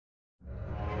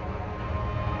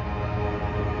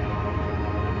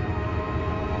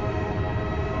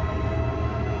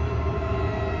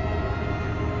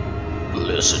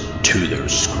listen to their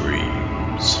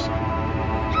screams.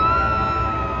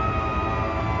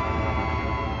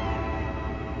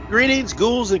 Greetings,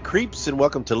 ghouls and creeps, and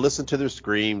welcome to Listen to Their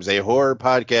Screams, a horror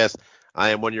podcast. I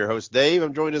am one of your hosts, Dave.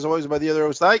 I'm joined as always by the other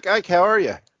host, Ike. Ike, how are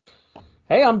you?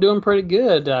 Hey, I'm doing pretty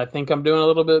good. I think I'm doing a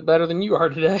little bit better than you are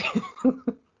today.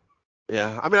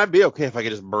 Yeah, I mean, I'd be okay if I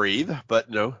could just breathe, but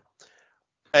no.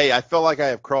 Hey, I feel like I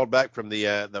have crawled back from the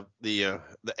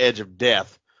edge of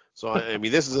death. So I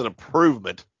mean, this is an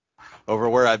improvement over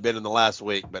where I've been in the last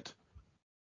week. But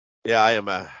yeah, I am.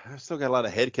 I still got a lot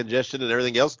of head congestion and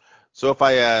everything else. So if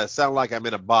I sound like I'm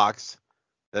in a box,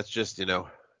 that's just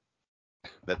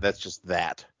that's just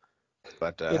that.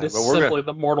 But It is but simply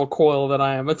the mortal coil that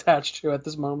I am attached to at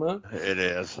this moment. It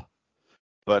is.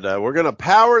 But we're gonna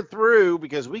power through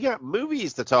because we got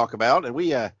movies to talk about, and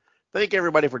we thank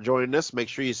everybody for joining us. Make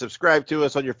sure you subscribe to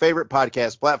us on your favorite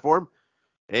podcast platform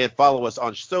and follow us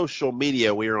on social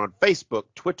media. We are on Facebook,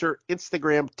 Twitter,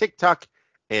 Instagram, TikTok,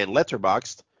 and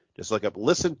Letterboxd. Just look up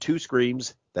Listen to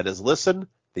Screams. That is Listen,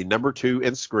 the number 2,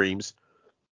 and Screams.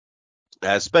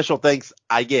 Special thanks,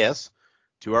 I guess,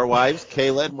 to our wives,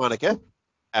 Kayla and Monica,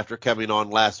 after coming on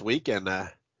last week and,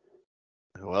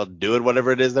 doing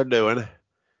whatever it is they're doing.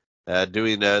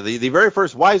 Doing the very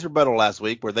first Wise Rebuttal last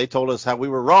week where they told us how we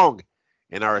were wrong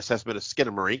in our assessment of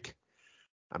Skinamarink.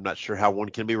 I'm not sure how one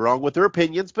can be wrong with their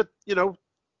opinions, but,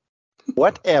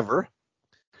 whatever.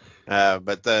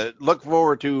 But look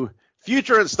forward to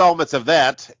future installments of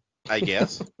that, I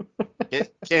guess.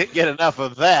 Can't get enough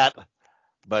of that.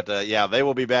 But, they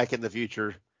will be back in the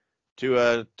future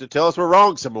to tell us we're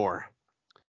wrong some more.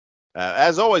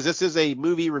 As always, this is a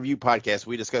movie review podcast.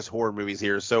 We discuss horror movies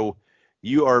here, so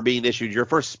you are being issued your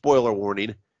first spoiler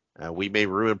warning. We may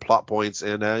ruin plot points,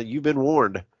 and you've been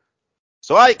warned.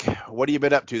 So, Ike, what have you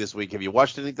been up to this week? Have you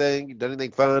watched anything? Done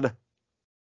anything fun?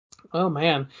 Oh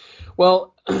man,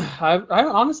 well, I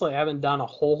honestly haven't done a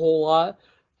whole lot.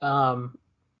 I'm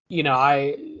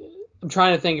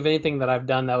trying to think of anything that I've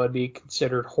done that would be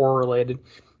considered horror related.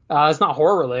 It's not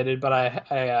horror related, but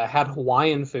I had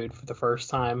Hawaiian food for the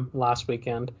first time last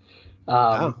weekend.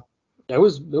 It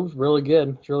was really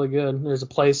good. It's really good. There's a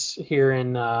place here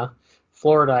in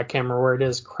Florida. I can't remember where it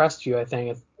is. Crestview, I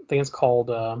think. I think it's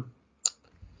called.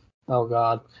 Oh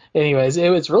God. Anyways, it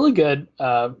was really good.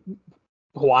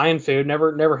 Hawaiian food.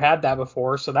 Never had that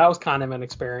before, so that was kind of an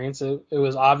experience. It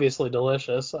was obviously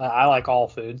delicious. I like all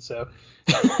food, so.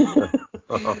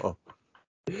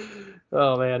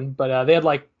 Oh man, but they had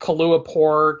like Kahlua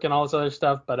pork and all this other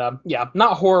stuff. But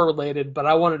not horror related. But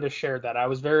I wanted to share that. I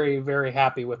was very, very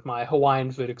happy with my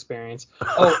Hawaiian food experience.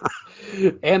 Oh,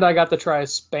 and I got to try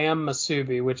Spam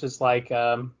Masubi, which is like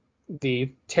the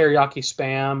teriyaki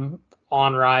Spam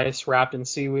on rice wrapped in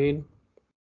seaweed.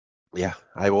 Yeah,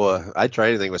 I will. I'd try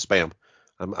anything with Spam.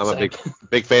 I'm a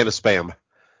big fan of Spam.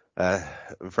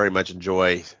 Very much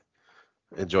enjoy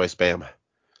Spam.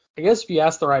 I guess if you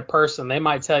ask the right person, they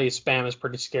might tell you Spam is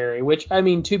pretty scary, which, I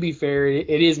mean, to be fair, it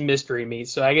is mystery meat,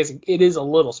 so I guess it is a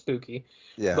little spooky.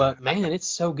 Yeah. But, man, it's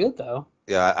so good, though.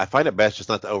 Yeah, I find it best just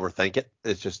not to overthink it.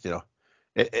 It's just,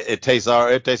 it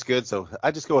tastes good, so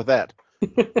I just go with that.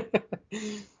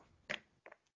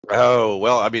 Oh,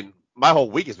 well, I mean, my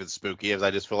whole week has been spooky as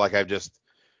I just feel like I've just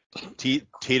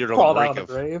teetered on the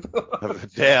brink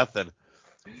of death and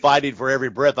fighting for every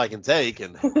breath I can take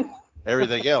and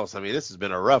everything else. I mean, this has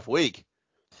been a rough week,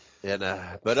 and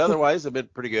but otherwise, I've been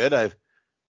pretty good. I've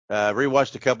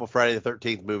rewatched a couple Friday the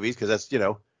 13th movies because that's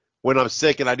when I'm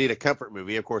sick and I need a comfort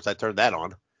movie. Of course, I turn that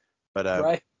on. But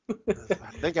right.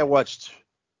 I think I watched.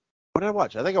 What did I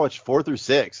watch? I think I watched 4 through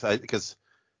 6 because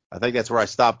I think that's where I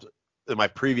stopped in my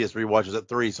previous rewatches at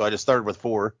 3. So I just started with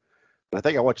 4. And I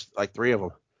think I watched like 3 of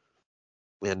them.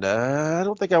 And I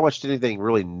don't think I watched anything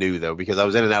really new though because I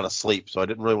was in and out of sleep, so I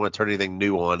didn't really want to turn anything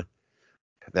new on.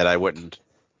 That I wouldn't.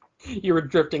 You were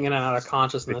drifting in and out of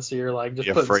consciousness, so you're like just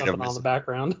putting something on the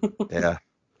background. Yeah.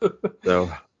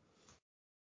 So,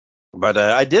 but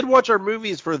I did watch our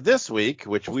movies for this week,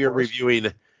 which we are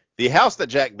reviewing The House That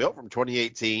Jack Built from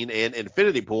 2018 and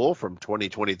Infinity Pool from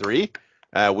 2023.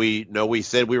 We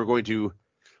said we were going to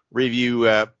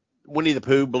review Winnie the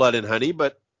Pooh, Blood and Honey,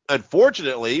 but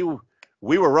unfortunately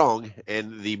we were wrong,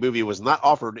 and the movie was not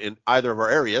offered in either of our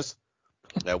areas.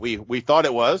 We thought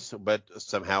it was, but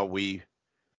somehow we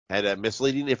had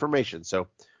misleading information. So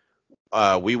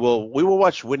we will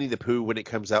watch Winnie the Pooh when it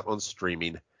comes out on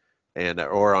streaming and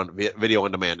or on video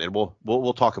on demand, and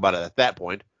we'll talk about it at that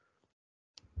point.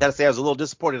 Gotta say, I was a little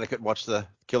disappointed I couldn't watch the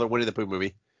Killer Winnie the Pooh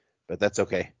movie, but that's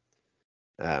okay.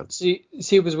 See,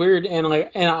 it was weird, and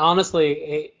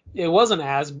honestly, it wasn't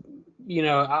as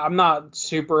I'm not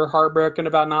super heartbroken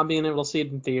about not being able to see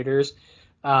it in theaters.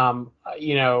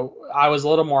 I was a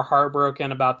little more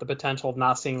heartbroken about the potential of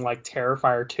not seeing like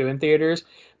Terrifier 2 in theaters.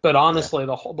 But Yeah. honestly,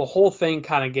 the whole thing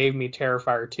kind of gave me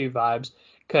Terrifier 2 vibes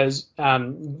because,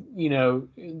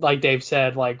 like Dave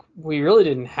said, like we really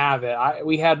didn't have it.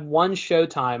 We had one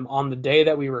showtime on the day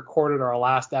that we recorded our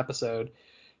last episode.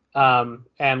 And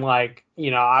like,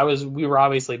 we were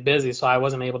obviously busy, so I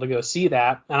wasn't able to go see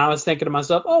that. And I was thinking to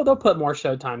myself, oh, they'll put more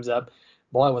showtimes up.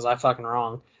 Boy, was I fucking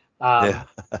wrong. Yeah.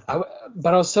 Um,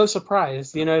 but I was so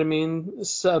surprised. You know what I mean?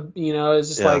 So, it's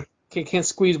just Yeah. like can't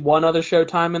squeeze one other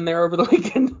showtime in there over the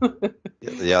weekend.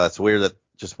 Yeah. That's weird that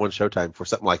just one showtime for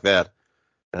something like that.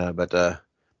 But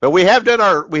we have done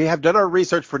our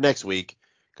research for next week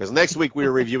because next week we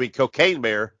are reviewing Cocaine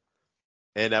Bear,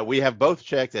 and we have both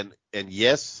checked, and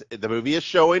yes, the movie is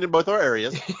showing in both our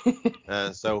areas.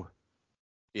 So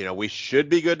we should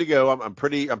be good to go. I'm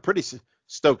pretty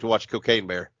stoked to watch Cocaine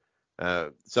Bear.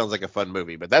 Sounds like a fun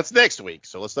movie, but that's next week,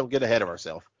 so let's don't get ahead of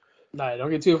ourselves. No,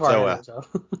 don't get too far So ahead of yourself.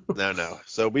 no.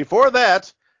 So before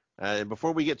that, and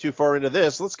before we get too far into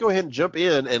this, let's go ahead and jump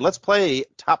in and let's play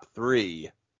top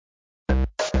three.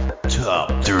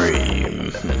 Top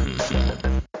 3.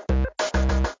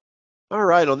 All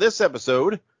right, on this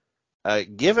episode,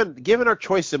 given our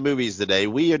choice of movies today,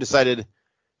 we have decided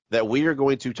that we are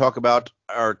going to talk about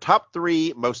our top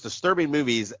 3 most disturbing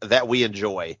movies that we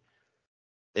enjoy.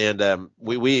 And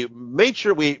we made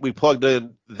sure we plugged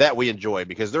in that we enjoy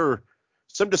because there are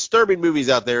some disturbing movies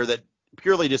out there that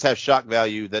purely just have shock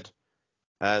value that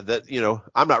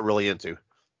I'm not really into.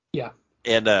 Yeah.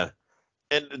 And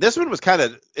this one was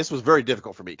very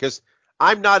difficult for me because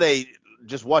I'm not a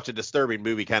just watch a disturbing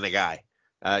movie kind of guy.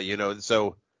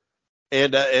 So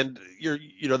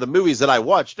the movies that I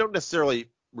watch don't necessarily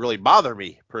really bother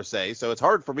me per se. So it's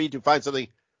hard for me to find something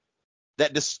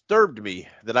that disturbed me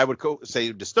that I would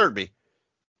say disturbed me.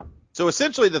 So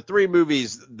essentially the 3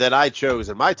 movies that I chose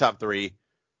in my top 3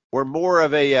 were more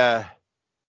of a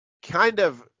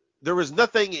there was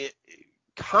nothing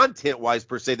content wise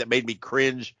per se that made me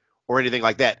cringe or anything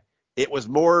like that. It was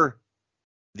more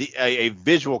a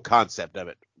visual concept of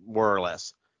it, more or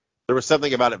less. There was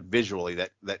something about it visually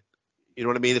that you know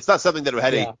what I mean. It's not something that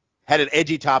had an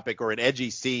edgy topic or an edgy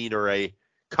scene or a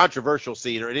controversial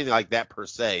scene or anything like that per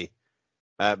se.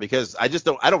 Because I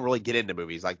don't really get into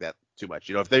movies like that too much.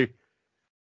 If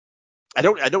I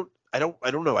don't know.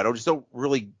 I just don't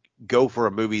really go for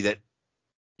a movie that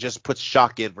just puts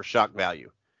shock in for shock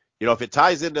value. If it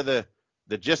ties into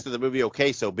the gist of the movie,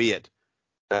 okay, so be it.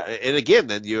 And again,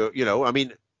 then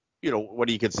what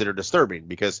do you consider disturbing?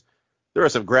 Because there are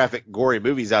some graphic, gory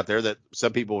movies out there that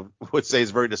some people would say is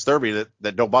very disturbing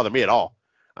that don't bother me at all.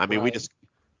 I mean, we just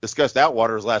discussed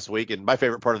Outwaters last week, and my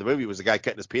favorite part of the movie was the guy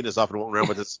cutting his penis off and walking around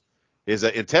with his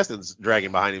intestines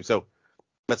dragging behind him. So,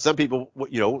 but some people,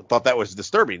 thought that was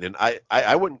disturbing, and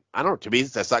I wouldn't. I don't know. To me,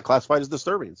 that's not classified as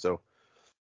disturbing. So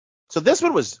this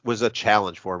one was a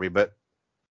challenge for me,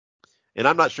 and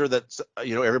I'm not sure that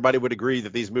everybody would agree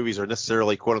that these movies are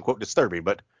necessarily quote unquote disturbing,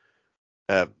 but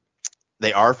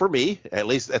they are for me, at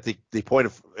least at the point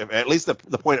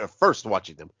of first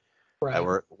watching them,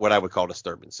 were what I would call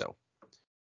disturbing. So.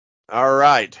 All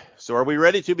right. So are we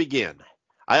ready to begin?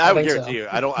 I would guarantee you.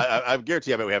 I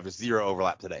guarantee we have 0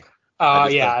 overlap today.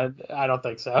 I don't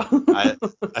think so.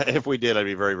 If we did, I'd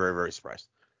be very, very, very surprised.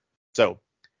 So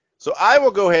I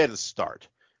will go ahead and start.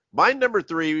 My number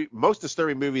 3 most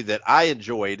disturbing movie that I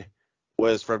enjoyed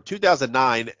was from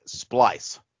 2009,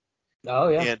 Splice. Oh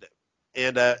yeah.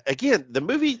 And again, the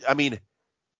movie. I mean,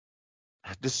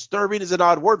 disturbing is an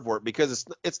odd word for it because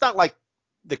it's not like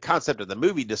the concept of the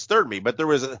movie disturbed me, but there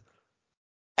was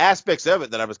aspects of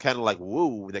it that I was kind of like,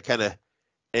 whoa,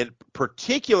 and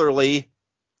particularly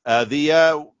I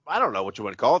don't know what you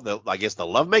want to call it, I guess the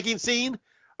lovemaking scene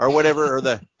or whatever, or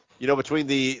between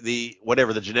the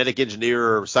whatever, the genetic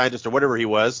engineer or scientist or whatever he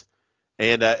was,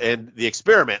 and the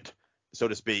experiment, so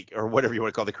to speak, or whatever you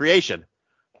want to call the creation.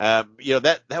 That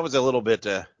was a little bit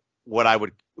what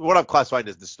I'm classifying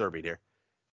as disturbing here,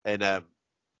 and and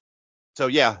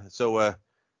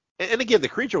again, the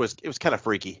creature was kind of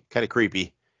freaky, kind of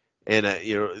creepy. And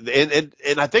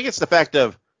and I think it's the fact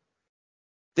of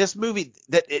this movie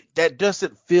that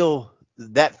doesn't feel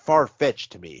that far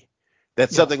fetched to me.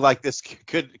 That something like this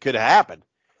could happen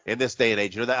in this day and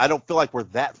age. That I don't feel like we're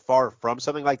that far from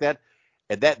something like that,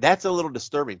 and that's a little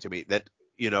disturbing to me. That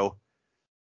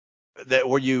that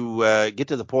where you get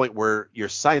to the point where your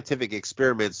scientific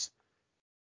experiments,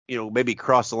 maybe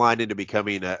cross the line into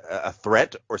becoming a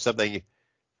threat or something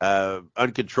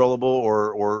uncontrollable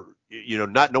or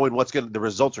not knowing the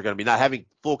results are going to be, not having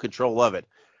full control of it.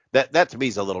 That to me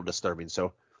is a little disturbing.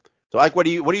 So Ike, what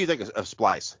do you think of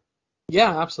Splice?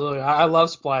 Yeah, absolutely. I love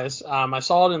Splice. I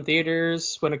saw it in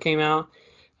theaters when it came out.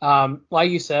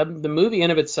 Like you said, the movie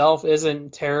in of itself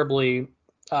isn't terribly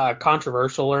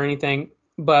controversial or anything,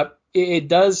 but it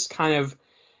does kind of,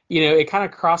 it kind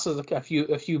of crosses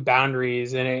a few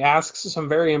boundaries, and it asks some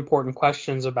very important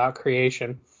questions about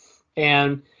creation.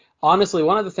 And honestly,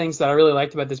 one of the things that I really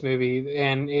liked about this movie,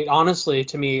 and it honestly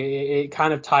to me, it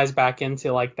kind of ties back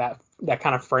into like that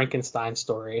kind of Frankenstein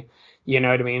story. You know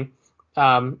what I mean?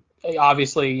 Um,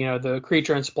 Obviously, the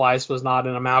creature in Splice was not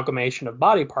an amalgamation of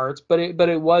body parts, but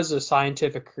it was a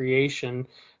scientific creation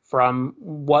from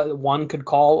what one could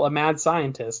call a mad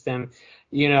scientist. And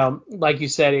like you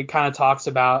said, it kind of talks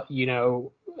about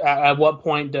at what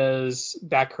point does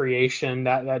that creation,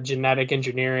 that genetic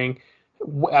engineering,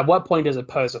 at what point does it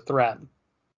pose a threat?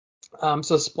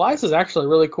 So Splice is actually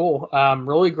really cool.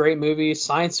 Really great movie,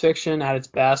 science fiction at its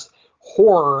best,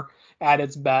 horror at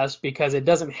its best, because it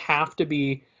doesn't have to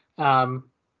be um,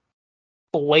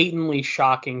 blatantly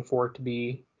shocking for it to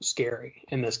be scary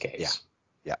in this Yeah, case.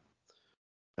 yeah,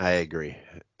 I agree.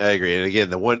 I agree. And again,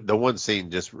 the one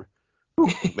scene just whew,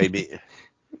 made me a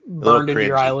little Burned into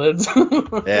your cringy. eyelids.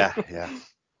 Yeah, yeah.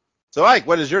 So, Ike,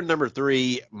 what is your number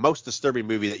three most disturbing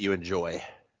movie that you enjoy?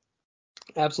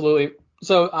 Absolutely.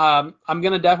 So I'm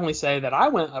going to definitely say that I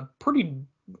went a pretty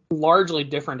largely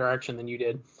different direction than you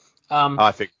did. Oh, Um,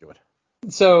 I figured you would.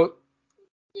 so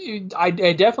I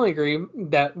definitely agree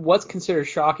that what's considered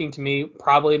shocking to me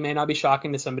probably may not be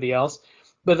shocking to somebody else,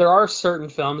 but there are certain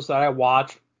films that I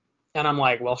watch and I'm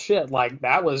like, well, shit, like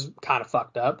that was kind of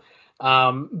fucked up.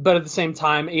 But at the same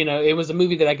time, it was a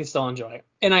movie that I could still enjoy.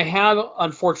 And I have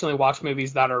unfortunately watched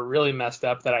movies that are really messed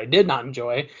up that I did not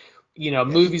enjoy. Yes.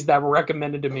 Movies that were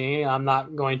recommended to me. I'm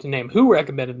not going to name who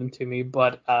recommended them to me,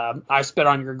 but I Spit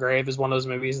on Your Grave is one of those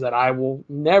movies that I will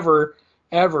never,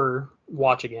 ever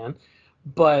watch again.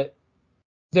 But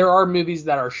there are movies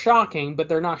that are shocking, but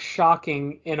they're not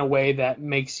shocking in a way that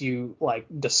makes you like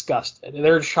disgusted.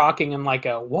 They're shocking in like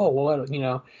a whoa,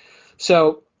 what.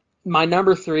 So my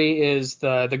number three is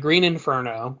the Green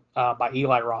Inferno by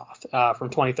Eli Roth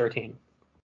from 2013.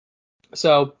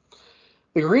 So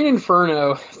the Green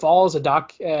Inferno follows a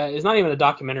doc. It's not even a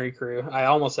documentary crew. I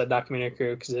almost said documentary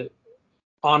crew because it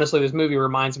honestly this movie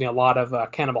reminds me a lot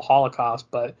of Cannibal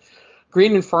Holocaust, but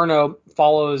Green Inferno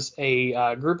follows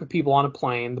a group of people on a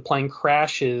plane. The plane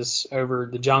crashes over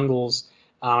the jungles.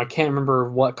 I can't remember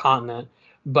what continent,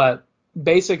 but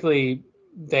basically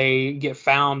they get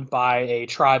found by a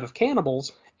tribe of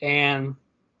cannibals, and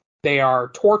they are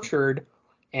tortured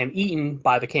and eaten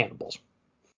by the cannibals.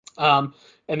 Um,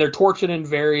 and they're tortured in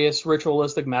various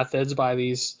ritualistic methods by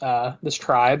this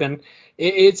tribe, and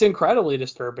it's incredibly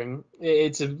disturbing.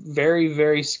 It's a very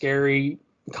very scary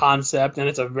concept, and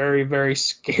it's a very very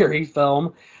scary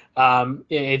film.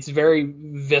 It's very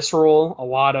visceral, a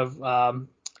lot of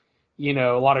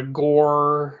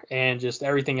gore and just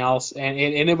everything else, and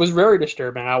it was very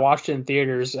disturbing. I watched it in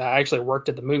theaters. I actually worked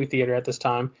at the movie theater at this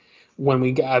time when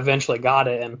we eventually got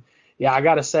it, and yeah, I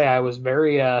gotta say I was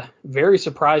very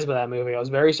surprised by that movie. I was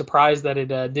very surprised that it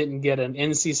didn't get an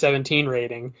NC-17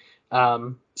 rating,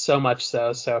 so much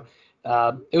so.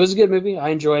 It was a good movie. I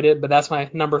enjoyed it, but that's my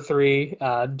number three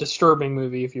disturbing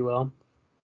movie, if you will.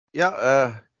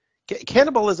 Yeah.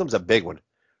 Cannibalism's a big one,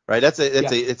 right? Yeah,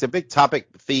 It's a big topic,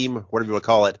 theme, whatever you want to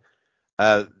call it.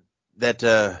 Uh, that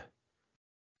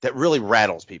that really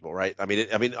rattles people, right? I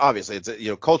mean, obviously,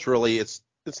 culturally, it's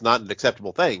not an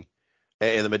acceptable thing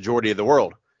in the majority of the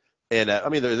world, and I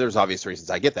mean, there's obvious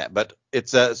reasons I get that, but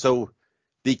it's so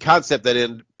the concept that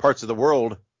in parts of the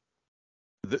world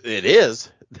it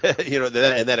is, and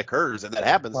that occurs and that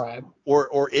happens, right.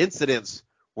 or incidents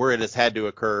where it has had to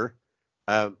occur,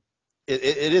 um,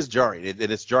 it is jarring, and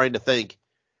it's jarring to think,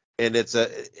 and and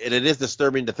it is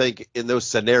disturbing to think in those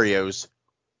scenarios.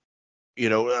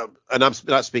 And I'm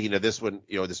not speaking of this one,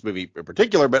 this movie in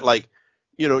particular, but like,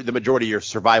 the majority of your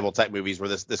survival type movies where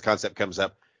this concept comes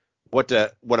up, what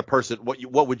a person,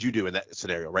 what would you do in that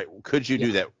scenario, right? Could you do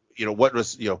Yeah. that? What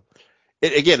was,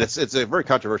 again, it's a very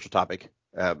controversial topic,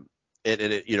 and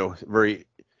it, very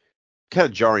kind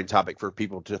of jarring topic for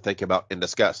people to think about and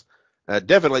discuss.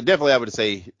 Definitely, I would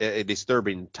say a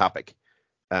disturbing topic.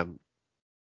 Um,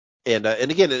 and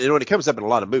again, when it comes up in a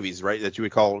lot of movies, right, that you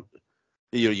would call,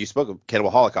 you spoke of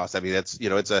Cannibal Holocaust. I mean, that's,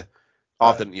 it's a Right.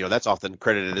 often, that's often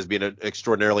credited as being an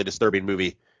extraordinarily disturbing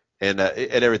movie, and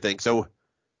everything. So,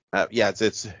 yeah,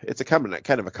 it's a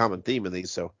kind of a common theme in these.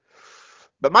 So,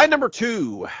 but my number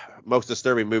two most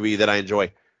disturbing movie that I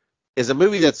enjoy is a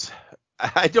movie that's,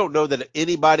 I don't know that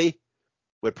anybody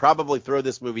would probably throw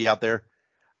this movie out there.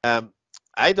 Um,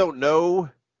 I don't know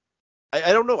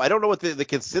I don't know. I don't know what the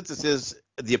consensus is,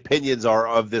 the opinions are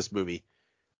of this movie.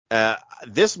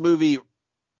 This movie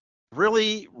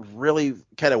really, really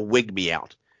kind of wigged me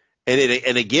out.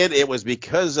 And again, it was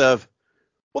because of,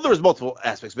 well, there was multiple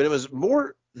aspects, but it was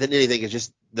more than anything, it's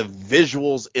just the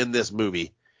visuals in this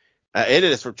movie. And it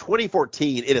is from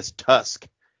 2014. It is Tusk.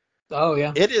 Oh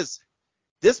yeah. It is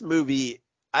this movie.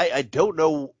 I don't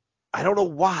know. I don't know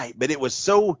why, but it was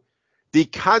so, the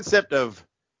concept of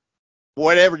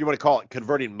whatever you want to call it,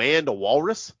 converting man to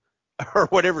walrus or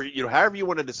whatever, however you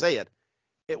wanted to say it.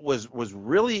 It was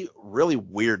really, really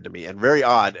weird to me and very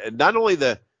odd. And not only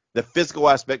the physical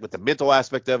aspect, but the mental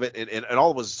aspect of it and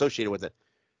all that was associated with it.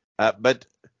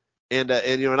 And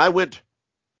I went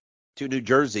to New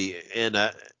Jersey and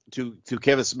to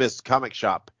Kevin Smith's comic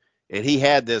shop, and he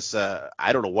had this,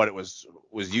 I don't know what it was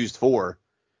used for,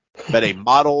 but a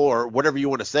model or whatever you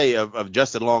want to say of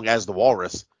Justin Long as the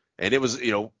walrus. And it was,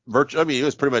 virtual. I mean, it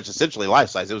was pretty much essentially life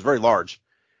size. It was very large.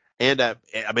 And and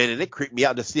it creeped me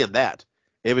out to see him that.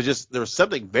 It was just, there was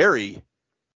something very,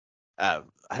 I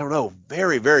don't know,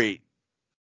 very, very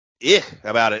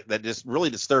about it that just really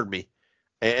disturbed me.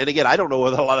 And again, I don't know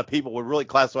whether a lot of people would really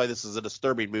classify this as a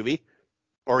disturbing movie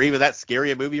or even that scary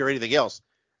a movie or anything else.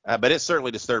 But it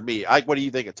certainly disturbed me. Ike, what do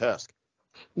you think of Tusk?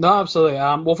 No, absolutely.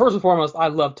 Well, first and foremost, I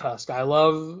love Tusk. I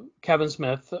love Kevin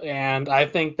Smith, and I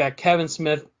think that Kevin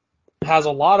Smith has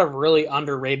a lot of really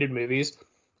underrated movies.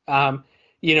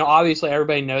 Obviously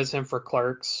everybody knows him for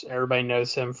Clerks. Everybody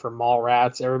knows him for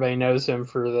Mallrats. Everybody knows him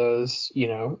for those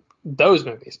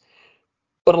movies.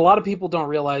 But a lot of people don't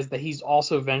realize that he's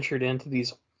also ventured into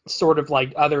these sort of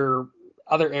like other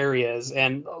areas.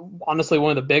 And honestly, one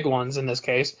of the big ones in this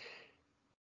case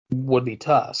would be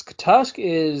Tusk.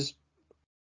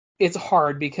 It's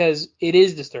hard because it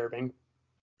is disturbing.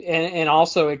 And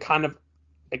also it kind of,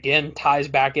 again, ties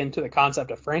back into the concept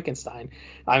of Frankenstein.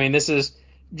 I mean, this is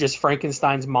just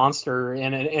Frankenstein's monster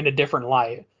in a different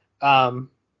light, at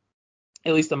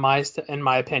least in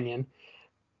my opinion.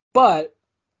 But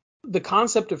the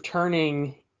concept of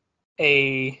turning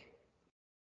a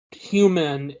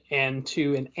human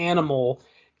into an animal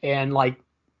and like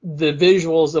the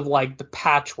visuals of like the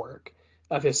patchwork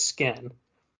of his skin,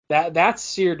 that's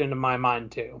seared into my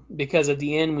mind too, because at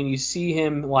the end when you see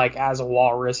him like as a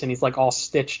walrus and he's like all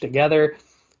stitched together,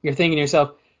 you're thinking to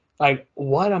yourself, like,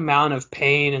 what amount of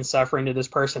pain and suffering did this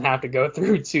person have to go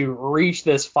through to reach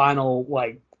this final,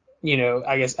 like,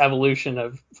 I guess evolution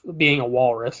of being a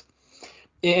walrus.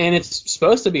 And it's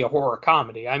supposed to be a horror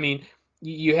comedy. I mean,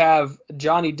 you have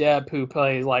Johnny Depp, who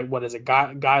plays like, what is it,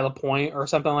 Guy Lapointe or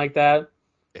something like that,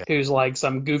 Yeah. who's like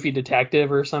some goofy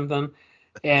detective or something.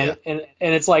 And, Yeah.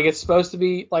 and it's like, it's supposed to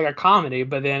be like a comedy,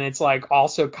 but then it's like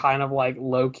also kind of like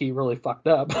low key really fucked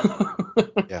up.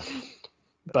 Yeah.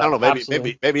 I But don't know.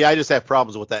 absolutely. Maybe I just have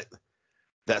problems with that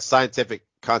scientific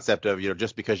concept of,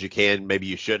 just because you can, maybe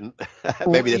you shouldn't.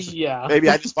 Yeah. Maybe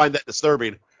I just find that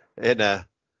disturbing. And and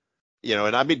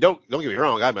I mean, don't get me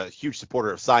wrong. I'm a huge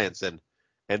supporter of science and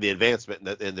the advancement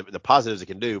and the positives it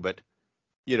can do. But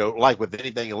like with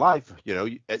anything in life,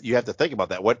 you have to think about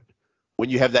that. When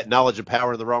you have that knowledge and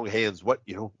power in the wrong hands, what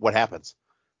happens?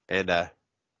 And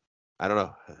I don't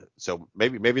know. So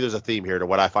maybe there's a theme here to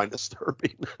what I find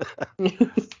disturbing.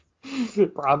 So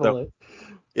Probably.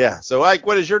 yeah. So Ike,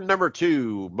 what is your number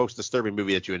 2 most disturbing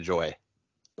movie that you enjoy?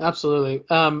 Absolutely.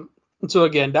 So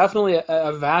again, definitely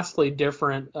a vastly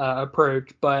different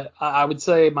approach, but I would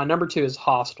say my number 2 is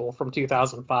Hostel from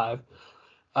 2005.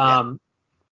 Yeah.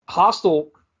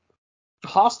 Hostel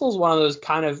is one of those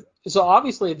kind of, so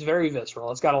obviously it's very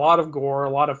visceral. It's got a lot of gore, a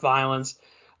lot of violence.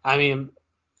 I mean,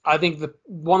 I think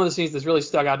one of the scenes that's really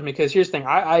stuck out to me, because here's the thing,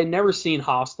 I had never seen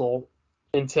Hostel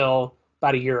until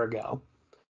about a year ago.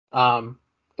 It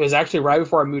was actually right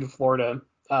before I moved to Florida.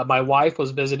 My wife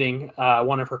was visiting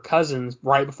one of her cousins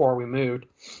right before we moved,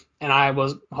 and I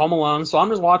was home alone, so I'm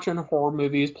just watching horror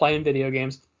movies, playing video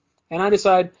games, and I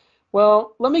decide,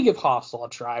 well, let me give Hostel a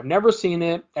try. I've never seen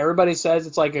it. Everybody says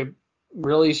it's like a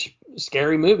really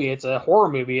scary movie. It's a horror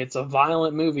movie. It's a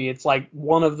violent movie. It's like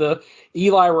one of the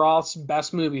Eli Roth's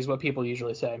best movies, what people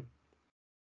usually say.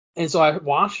 And so I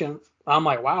watched him. I'm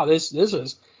like, wow, this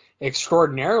is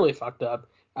extraordinarily fucked up.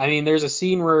 I mean, there's a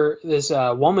scene where this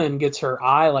woman gets her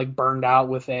eye like burned out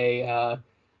with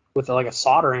like a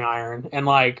soldering iron, and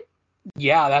like,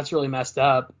 yeah, that's really messed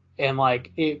up, and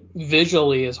like it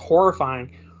visually is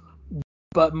horrifying.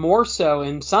 But more so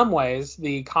in some ways,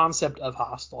 the concept of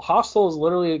Hostel. Hostel is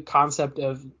literally a concept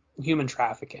of human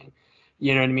trafficking.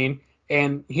 You know what I mean?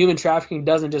 And human trafficking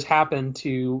doesn't just happen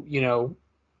to,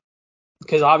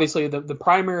 because obviously the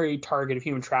primary target of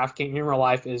human trafficking in real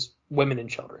life is women and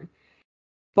children.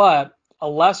 But a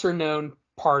lesser known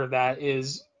part of that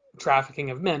is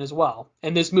trafficking of men as well.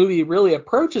 And this movie really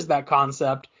approaches that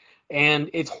concept, and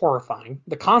it's horrifying.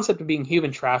 The concept of being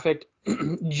human trafficked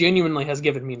genuinely has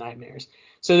given me nightmares.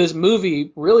 So this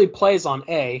movie really plays on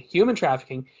A, human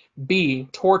trafficking, B,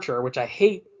 torture, which I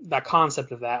hate that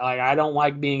concept of that. Like, I don't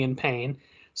like being in pain.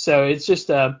 So it's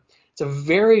a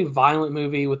very violent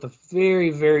movie with a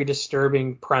very, very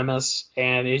disturbing premise,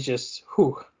 and it's just,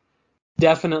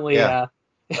 definitely,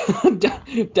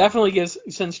 definitely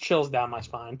sends chills down my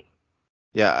spine.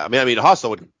 Yeah, I mean,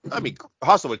 Hostel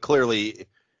would clearly,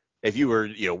 if you were,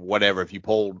 whatever, if you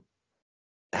polled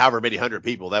however many hundred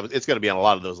people, it's going to be on a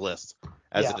lot of those lists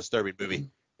as a disturbing movie.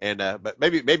 And but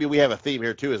maybe we have a theme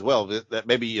here too as well. That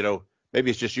maybe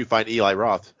it's just you find Eli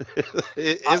Roth.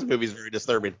 His movie's very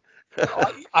disturbing.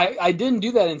 I didn't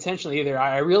do that intentionally either.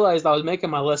 I realized I was making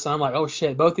my list, and I'm like, oh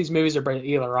shit, both these movies are by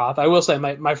Eli Roth. I will say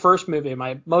my first movie,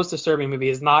 my most disturbing movie,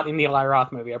 is not an Eli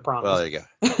Roth movie. I promise. Well, there you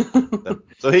go.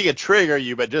 So he can trigger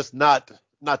you, but just not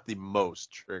the most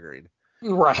triggering.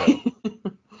 Right.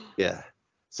 So, yeah.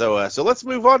 So let's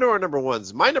move on to our number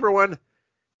ones. My number one,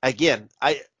 again,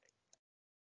 I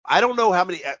don't know how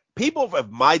many people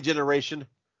of my generation,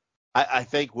 I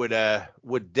think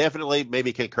would definitely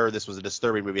maybe concur this was a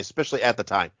disturbing movie, especially at the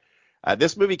time.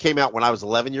 This movie came out when I was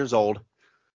 11 years old.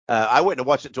 I wouldn't have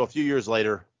watched it until a few years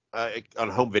later on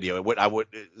home video.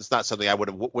 It's not something I would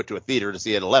have went to a theater to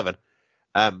see at 11.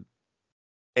 And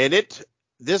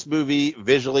this movie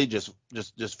visually just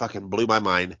fucking blew my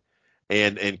mind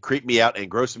and creeped me out and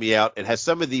grossed me out. It has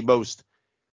some of the most,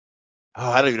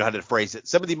 I don't even know how to phrase it,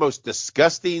 some of the most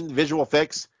disgusting visual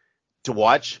effects to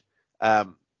watch.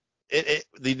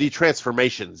 The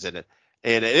transformations in it,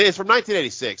 and it's from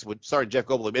 1986, starring Jeff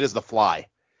Goldblum. It is The Fly,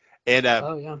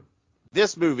 and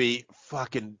this movie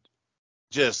fucking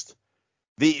just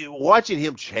watching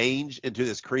him change into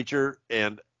this creature,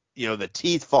 and the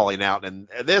teeth falling out, and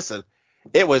it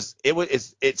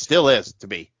still is to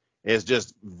me. It's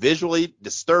just visually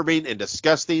disturbing and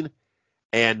disgusting,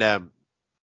 and to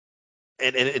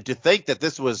think that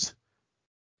this is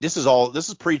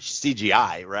pre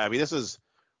CGI, right? I mean,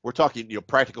 we're talking,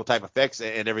 practical type effects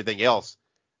and everything else,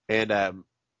 and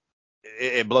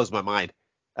it blows my mind.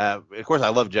 Of course, I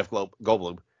love Jeff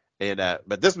Goldblum, and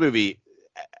but this movie,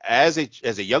 as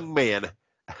a young man,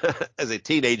 as a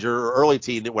teenager or early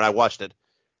teen, when I watched it,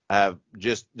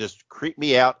 just creeped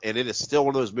me out, and it is still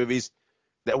one of those movies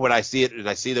that when I see it and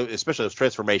I see especially those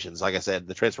transformations, like I said,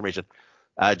 the transformation,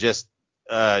 just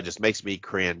makes me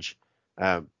cringe.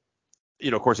 Of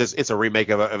course, it's a remake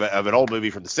of an old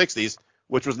movie from the 60s,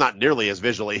 which was not nearly as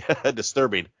visually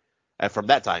disturbing from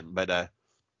that time. But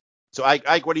so,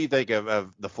 Ike, what do you think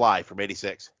of The Fly from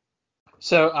 '86?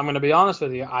 So I'm going to be honest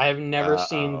with you. I have never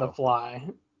seen The Fly.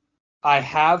 I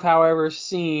have, however,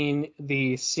 seen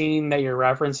the scene that you're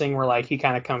referencing where like he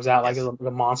kind of comes out like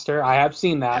a monster. I have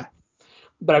seen that,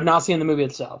 but I've not seen the movie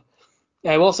itself.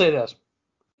 I will say this.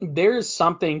 There is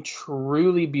something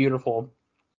truly beautiful,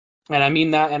 and I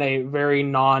mean that in a very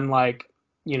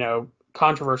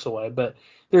controversial way, but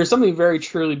there's something very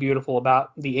truly beautiful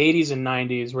about the 80s and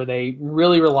 90s where they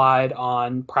really relied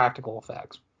on practical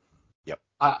effects. Yep.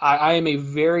 I am a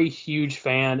very huge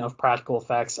fan of practical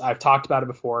effects. I've talked about it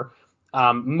before.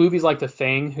 Movies like The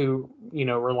Thing, who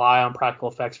rely on practical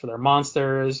effects for their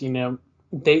monsters,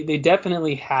 they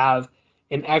definitely have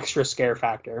an extra scare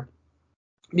factor,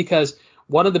 because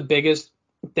one of the biggest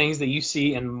things that you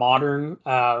see in modern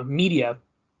media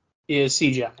is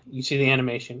CGI. You see the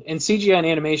animation, and CGI and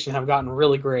animation have gotten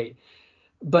really great,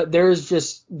 but there's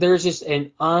just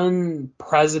an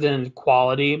unprecedented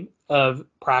quality of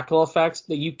practical effects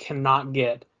that you cannot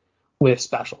get with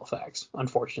special effects,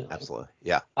 unfortunately. Absolutely,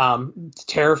 yeah.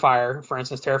 Terrifier, for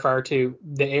instance, Terrifier 2,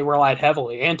 they relied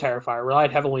heavily, and Terrifier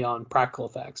relied heavily on practical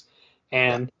effects,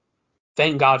 and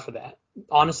thank God for that.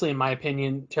 Honestly, in my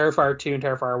opinion, Terrifier 2 and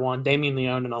Terrifier 1, Damien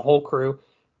Leone and the whole crew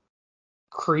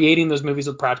creating those movies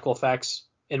with practical effects,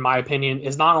 in my opinion,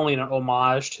 is not only an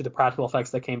homage to the practical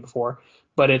effects that came before,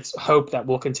 but it's hope that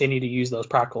we'll continue to use those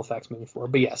practical effects moving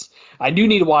forward. But yes, I do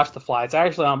need to watch The Fly. It's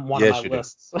actually on one of my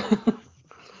lists.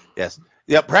 Yes.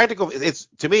 Yeah, practical. It's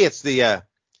to me, it's the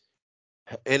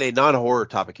in a non-horror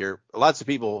topic here. Lots of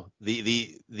people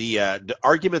the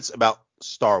arguments about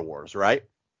Star Wars, right?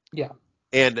 Yeah.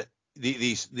 And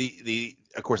the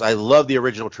of course, I love the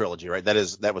original trilogy, right?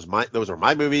 Those were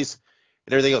my movies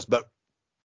and everything else. But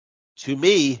to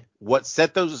me, what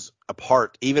set those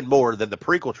apart even more than the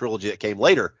prequel trilogy that came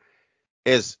later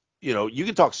is, you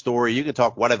can talk story, you can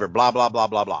talk whatever, blah, blah, blah,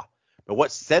 blah, blah. But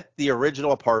what set the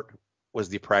original apart was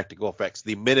the practical effects,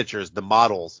 the miniatures, the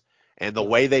models, and the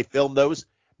way they filmed those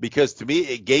because to me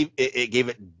it gave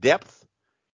it depth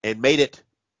and made it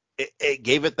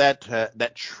gave it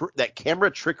that camera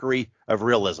trickery of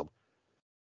realism.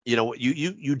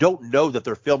 You don't know that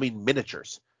they're filming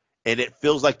miniatures, and it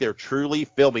feels like they're truly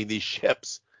filming these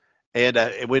ships. And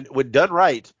when done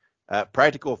right,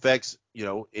 practical effects,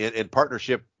 in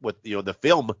partnership with the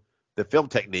film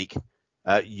technique,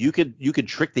 you can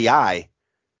trick the eye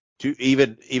to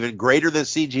even greater than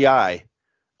CGI.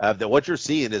 That what you're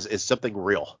seeing is something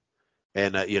real,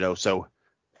 and so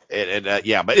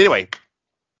yeah. But anyway,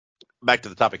 back to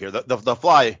the topic here. The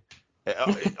Fly.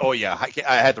 Oh yeah,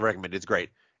 I had to recommend it. It's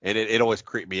great, and it always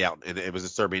creeped me out, and it was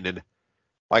disturbing. And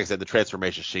like I said, the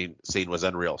transformation scene was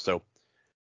unreal. So,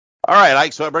 all right,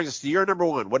 Ike. So it brings us to your number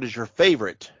one. What is your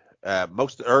favorite,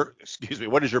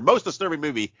 what is your most disturbing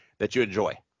movie that you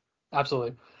enjoy?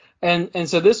 Absolutely. And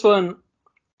so this one,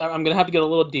 I'm gonna have to get a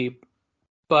little deep,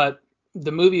 but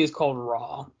the movie is called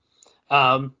Raw.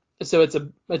 So it's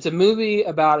a movie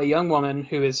about a young woman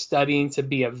who is studying to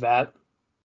be a vet.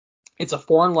 It's a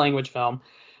foreign language film,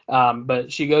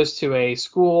 but she goes to a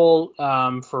school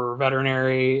for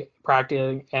veterinary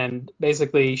practice, and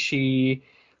basically she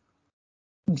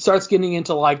starts getting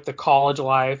into like the college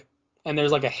life, and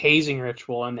there's like a hazing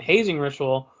ritual. And the hazing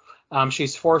ritual,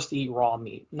 she's forced to eat raw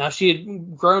meat. Now she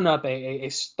had grown up a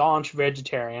staunch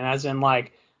vegetarian, as in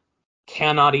like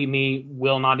cannot eat meat,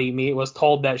 will not eat meat. Was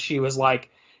told that she was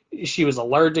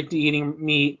allergic to eating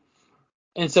meat.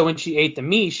 And so when she ate the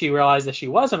meat, she realized that she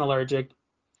wasn't allergic,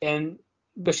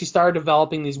 but she started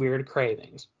developing these weird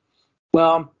cravings.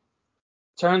 Well,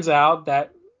 turns out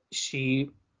that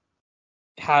she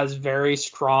has very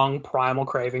strong primal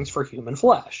cravings for human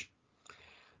flesh.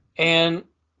 And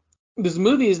this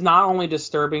movie is not only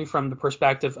disturbing from the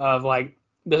perspective of like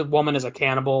the woman is a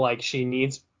cannibal, like she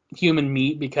needs human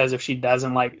meat because if she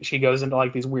doesn't, like she goes into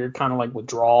like these weird kind of like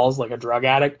withdrawals, like a drug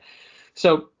addict.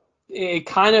 So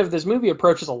this movie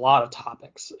approaches a lot of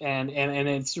topics, and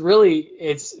it's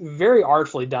very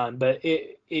artfully done, but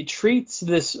it treats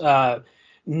this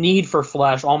need for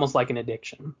flesh almost like an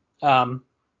addiction. And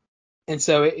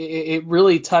so it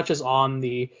really touches on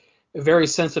the very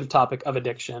sensitive topic of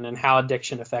addiction and how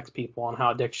addiction affects people and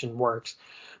how addiction works.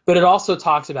 But it also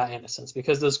talks about innocence,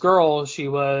 because this girl, she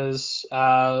was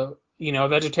a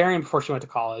vegetarian before she went to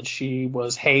college. She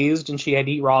was hazed and she had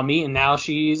to eat raw meat, and now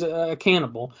she's a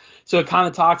cannibal. So it kind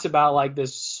of talks about like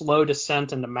this slow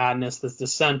descent into madness, this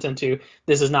descent into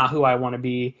this is not who I want to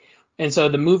be. And so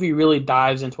the movie really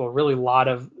dives into a lot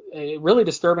of really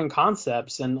disturbing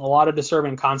concepts, and a lot of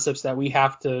disturbing concepts that we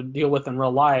have to deal with in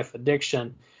real life: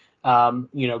 addiction,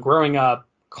 growing up,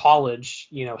 college,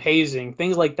 hazing,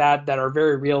 things like that are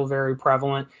very real, very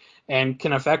prevalent, and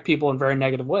can affect people in very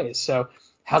negative ways. So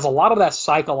has a lot of that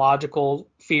psychological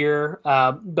fear,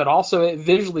 but also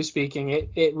visually speaking,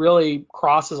 it really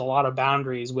crosses a lot of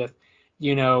boundaries with,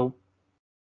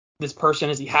 this person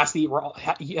he has to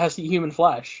eat human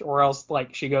flesh, or else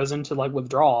like she goes into like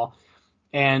withdrawal.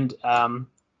 And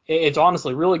it's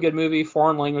honestly a really good movie,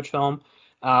 foreign language film,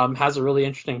 has a really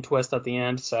interesting twist at the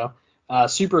end. So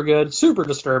super good, super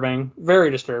disturbing, very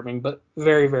disturbing, but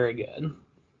very, very good.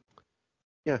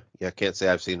 Yeah, can't say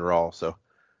I've seen Raw, so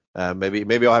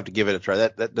maybe I'll have to give it a try.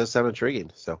 That does sound intriguing.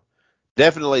 So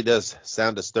definitely does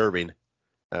sound disturbing.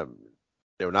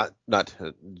 Not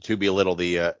to belittle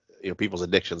the people's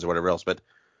addictions or whatever else, but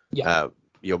Yeah.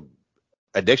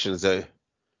 Addiction is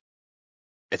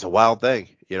it's a wild thing,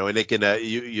 and it can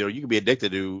you can be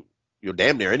addicted to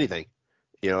damn near anything.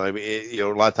 I mean, a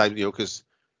lot of times, because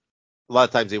a lot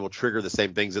of times they will trigger the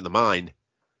same things in the mind,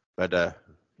 but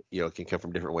it can come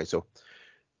from different ways. So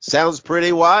sounds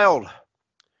pretty wild.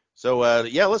 So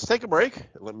let's take a break.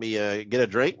 Let me get a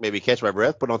drink, maybe catch my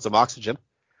breath, put on some oxygen,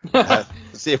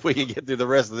 see if we can get through the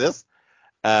rest of this.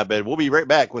 But we'll be right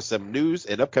back with some news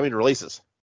and upcoming releases.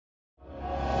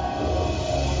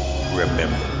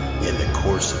 Remember, in the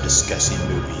course of discussing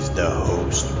movies, the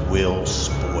host will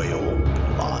spoil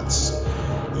plots.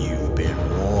 You've been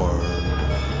warned.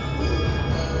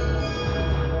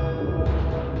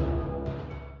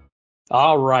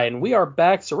 All right, and we are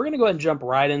back, so we're going to go ahead and jump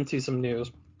right into some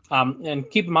news. And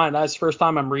keep in mind, that's the first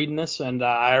time I'm reading this, and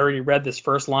I already read this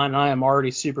first line, and I am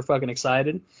already super fucking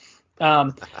excited.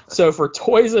 So for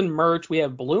toys and merch, we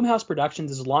have Blumhouse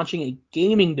Productions is launching a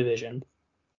gaming division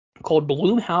called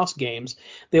Blumhouse Games.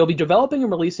 They'll be developing and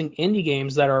releasing indie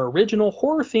games that are original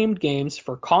horror-themed games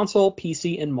for console,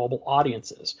 PC, and mobile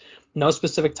audiences. No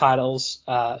specific titles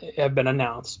have been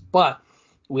announced, but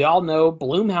we all know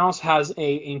Blumhouse has an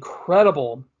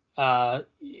incredible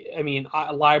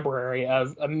library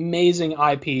of amazing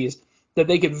IPs that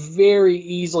they could very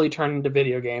easily turn into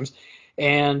video games.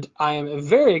 And I am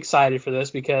very excited for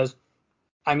this because,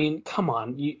 I mean, come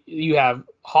on. You have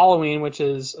Halloween, which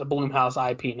is a Blumhouse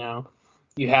IP now.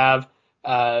 You have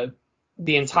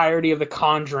the entirety of The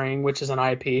Conjuring, which is an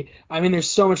IP. I mean, there's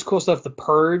so much cool stuff. The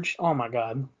Purge. Oh, my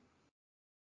God.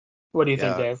 What do you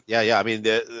think, Dave? Yeah. I mean,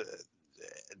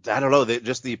 I don't know.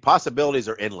 Just the possibilities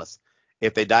are endless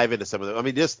if they dive into some of them. I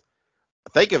mean, just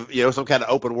think of some kind of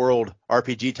open world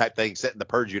RPG type thing set in the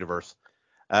Purge universe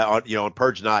on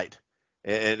Purge night,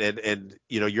 and it's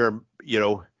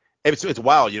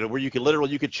wild, where you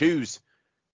could choose,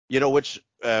 which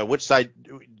side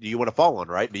do you want to fall on,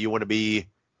 right? Do you want to be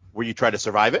where you try to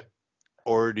survive it,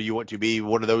 or do you want to be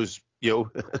one of those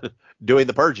doing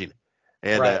the purging?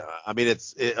 And Right. I mean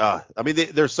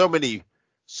there's so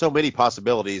many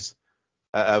possibilities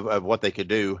of what they could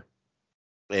do,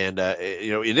 and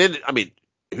and then I mean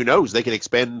who knows, they can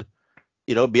expand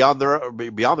beyond their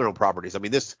own properties. I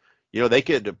mean they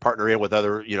could partner in with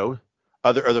other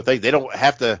other things. They don't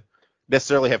have to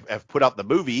necessarily have put out the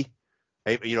movie.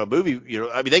 I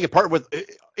mean, they could partner with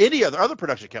any other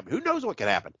production company. Who knows what could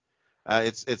happen?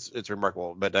 It's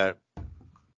remarkable, but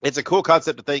it's a cool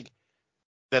concept to think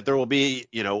that there will be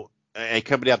a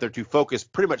company out there to focus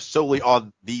pretty much solely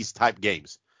on these type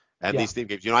games and these theme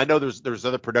games. I know there's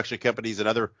other production companies and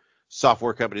other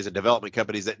software companies and development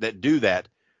companies that do that,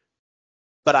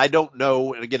 but I don't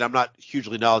know. And again, I'm not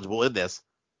hugely knowledgeable in this,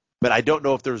 but I don't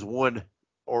know if there's one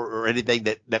or anything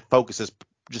that focuses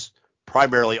just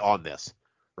primarily on this,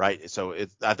 right? So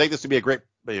I think this would be a great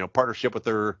partnership with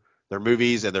their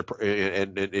movies and their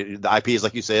and the IPs,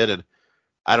 like you said. And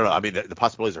I don't know. I mean, the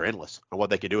possibilities are endless on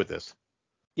what they could do with this.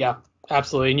 Yeah,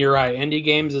 absolutely. And you're right. Indie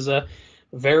games is it's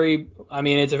a very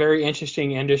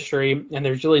interesting industry, and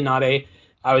there's really not I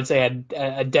would say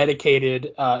a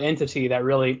dedicated entity that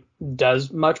really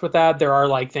does much with that. There are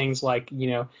like things like,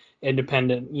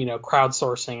 independent,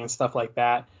 crowdsourcing and stuff like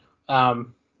that.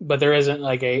 But there isn't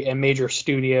like a major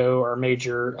studio or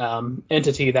major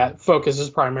entity that focuses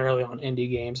primarily on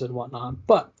indie games and whatnot.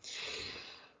 But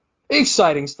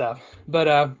exciting stuff.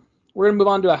 But we're going to move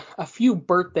on to a few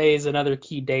birthdays and other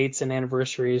key dates and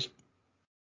anniversaries.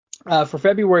 For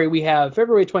February, we have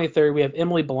February 23rd, we have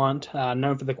Emily Blunt,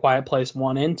 known for The Quiet Place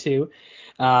 1 and 2.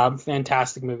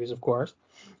 Fantastic movies, of course.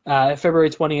 February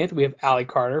 28th, we have Allie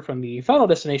Carter from the Final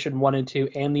Destination 1 and 2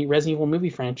 and the Resident Evil movie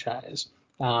franchise.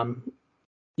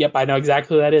 Yep, I know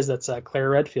exactly who that is. That's Claire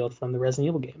Redfield from the Resident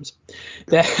Evil games.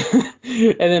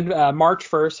 And then March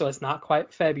 1st, so it's not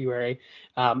quite February,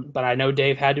 but I know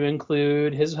Dave had to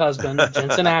include his husband,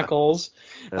 Jensen Ackles.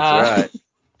 That's right.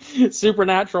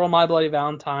 Supernatural, My Bloody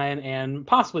Valentine, and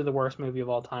possibly the worst movie of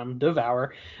all time,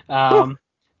 Devour.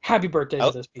 Happy birthday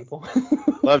to those people.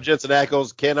 Love Jensen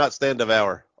Ackles. Cannot stand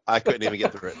Devour. I couldn't even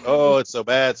get through it. Oh, it's so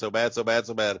bad, so bad, so bad,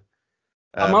 so bad.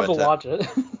 I'm about to watch it.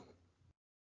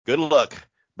 Good luck.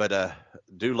 But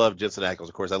do love Jensen Ackles.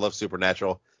 Of course, I love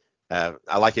Supernatural.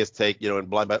 I like his take, in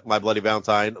My Bloody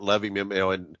Valentine. Love him,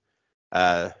 in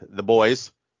The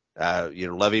Boys.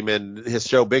 Love him in his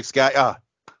show Big Sky.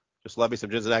 Just love me some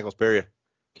Jensen Ackles, period.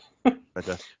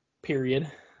 But, period.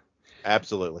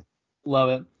 Absolutely. Love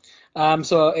it.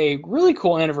 So a really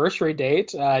cool anniversary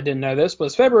date, I didn't know this,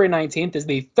 was February 19th is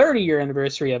the 30-year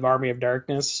anniversary of Army of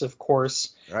Darkness, of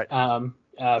course. Right.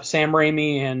 Sam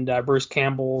Raimi and Bruce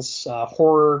Campbell's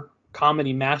horror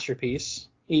comedy masterpiece,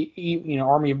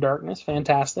 Army of Darkness,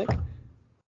 fantastic.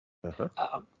 Uh-huh.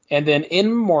 And then In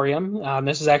Memoriam,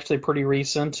 this is actually pretty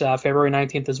recent, February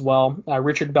 19th as well.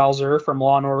 Richard Belzer from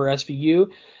Law & Order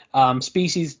SVU,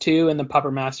 Species 2 and The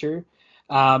Puppet Master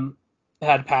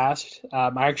had passed.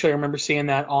 I actually remember seeing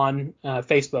that on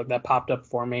Facebook. That popped up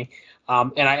for me.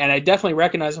 And I definitely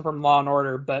recognize him from Law &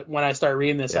 Order, but when I started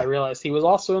reading this, I realized he was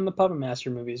also in the Puppet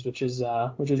Master movies, which is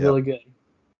really good.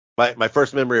 My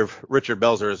first memory of Richard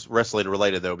Belzer is wrestling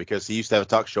related, though, because he used to have a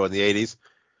talk show in the 80s,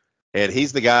 and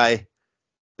he's the guy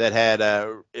that had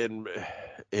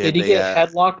did he get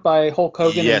headlocked by Hulk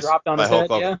Hogan and dropped on his head?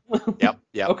 Hogan. Yeah.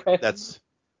 Yep. Okay. That's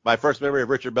my first memory of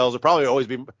Richard Belzer. Probably always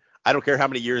be. I don't care how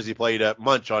many years he played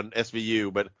Munch on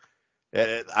SVU, but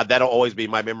that'll always be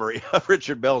my memory of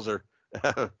Richard Belzer.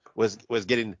 was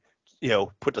getting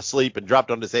put to sleep and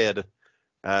dropped on his head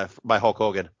by Hulk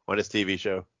Hogan on his TV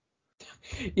show.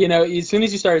 As soon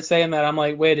as you started saying that, I'm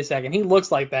like, wait a second, he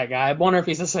looks like that guy. I wonder if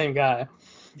he's the same guy.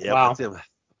 Yeah, wow. That's him.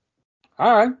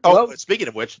 All right. Oh, speaking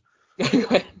of which,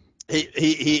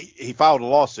 he filed a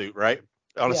lawsuit, right?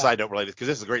 On a side note related, because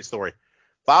this is a great story.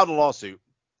 Filed a lawsuit.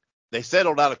 They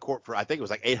settled out of court for, I think it was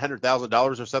like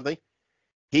 $800,000 or something.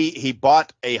 He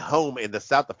bought a home in the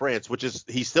south of France,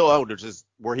 he still owned, which is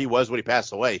where he was when he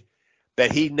passed away,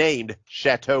 that he named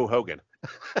Chateau Hogan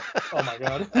Oh my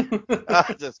god.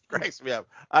 It just cracks me up.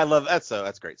 I love that. So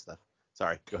that's great stuff.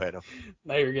 Sorry, go ahead.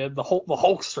 No, you're good. The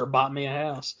Hulkster bought me a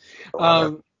house.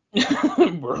 Brother.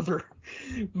 Brother.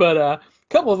 But a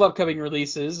couple of upcoming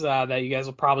releases that you guys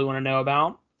will probably want to know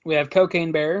about. We have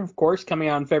Cocaine Bear, of course, coming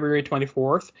out on February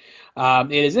 24th.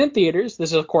 It is in theaters.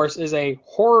 This, of course, is a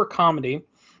horror comedy.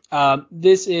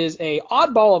 This is a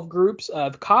oddball of groups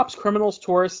of cops, criminals,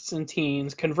 tourists, and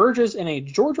teens converges in a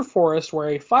Georgia forest where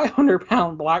a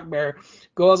 500-pound black bear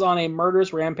goes on a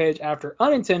murderous rampage after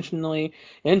unintentionally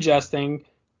ingesting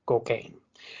cocaine.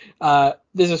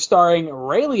 This is starring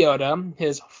Ray Liotta,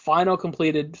 his final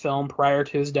completed film prior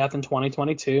to his death in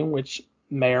 2022, which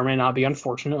may or may not be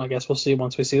unfortunate. I guess we'll see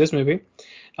once we see this movie.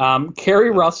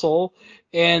 Kerry Russell,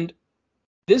 and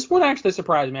this one actually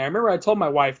surprised me. I remember I told my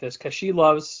wife this because she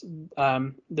loves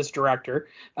this director.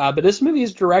 But this movie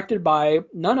is directed by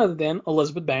none other than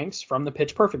Elizabeth Banks from the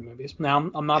Pitch Perfect movies.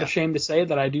 Now, I'm not ashamed to say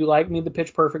that I do like the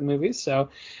Pitch Perfect movies. So,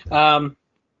 that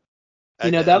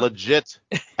legit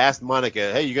asked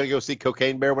Monica, hey, you going to go see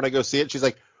Cocaine Bear when I go see it? She's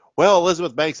like, well,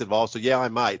 Elizabeth Banks involved, so yeah, I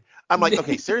might. I'm like,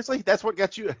 okay, seriously? That's what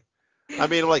got you? I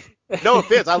mean, like, no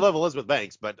offense. I love Elizabeth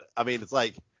Banks, but, I mean, it's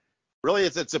like, really,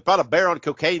 it's about a bear on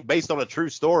cocaine based on a true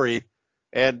story,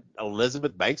 and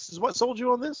Elizabeth Banks is what sold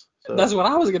you on this? So. That's what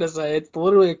I was going to say. It's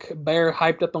literally a bear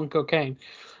hyped up on cocaine.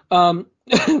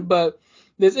 But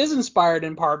this is inspired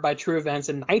in part by true events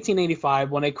in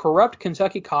 1985 when a corrupt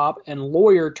Kentucky cop and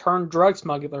lawyer turned drug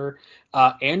smuggler,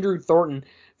 Andrew Thornton,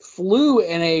 flew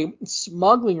in a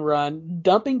smuggling run,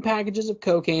 dumping packages of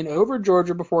cocaine over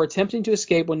Georgia before attempting to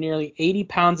escape when nearly 80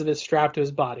 pounds of it strapped to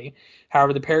his body.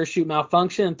 However, the parachute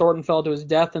malfunctioned and Thornton fell to his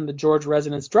death in the Georgia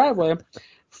resident's driveway.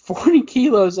 40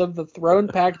 kilos of the thrown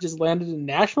packages landed in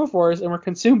National Forest and were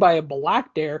consumed by a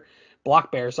black bear,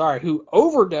 who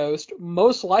overdosed,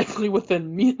 most likely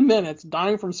within minutes,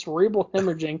 dying from cerebral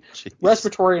hemorrhaging,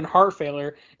 respiratory, and heart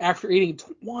failure after eating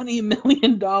 $20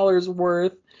 million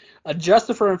worth.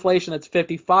 Adjusted for inflation, that's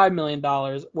 $55 million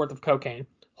worth of cocaine.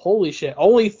 Holy shit.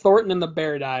 Only Thornton and the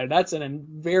bear died. That's a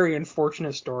very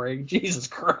unfortunate story. Jesus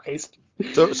Christ.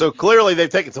 So clearly they've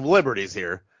taken some liberties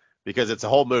here because it's a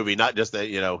whole movie, not just that,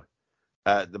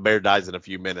 the bear dies in a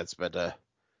few minutes. But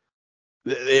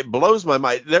it blows my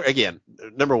mind. Again,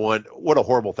 number one, what a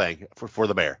horrible thing for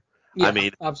the bear. Yeah, I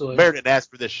mean, absolutely. The bear didn't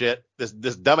ask for this shit. This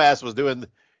dumbass was doing,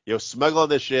 smuggling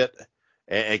this shit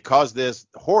and caused this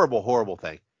horrible, horrible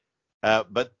thing.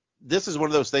 But this is one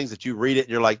of those things that you read it and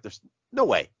you're like, there's no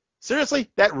way.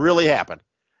 Seriously? That really happened.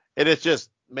 And it's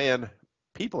just, man,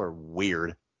 people are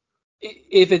weird.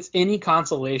 If it's any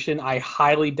consolation, I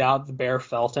highly doubt the bear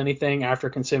felt anything after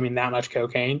consuming that much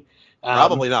cocaine.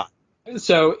 Probably not.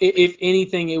 So if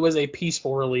anything, it was a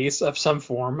peaceful release of some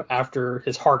form after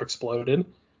his heart exploded.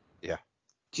 Yeah.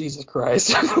 Jesus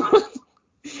Christ.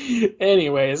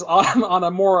 Anyways, on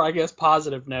a more, I guess,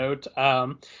 positive note,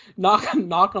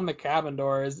 Knock on the Cabin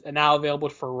Door is now available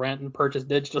for rent and purchase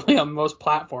digitally on most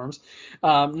platforms.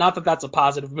 Not that that's a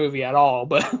positive movie at all,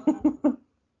 but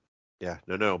yeah,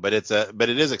 no, but it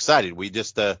is exciting. We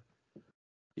just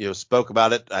spoke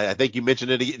about it. I think you mentioned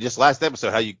it just last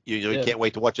episode how you can't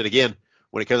wait to watch it again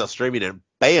when it comes out streaming, and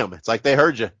bam, it's like they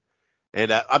heard you.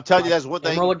 And I'm telling you, that's one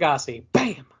thing. Emeril Lagasse,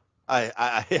 bam.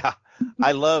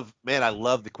 I love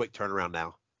the quick turnaround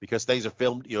now because things are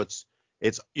filmed.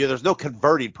 There's no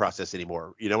converting process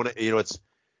anymore. It's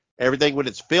everything when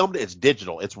it's filmed, it's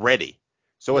digital, it's ready.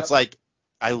 So It's like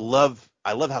I love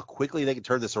how quickly they can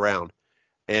turn this around,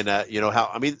 and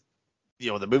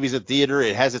the movie's in theater,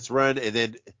 it has its run, and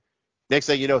then next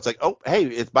thing you know, it's like, oh hey,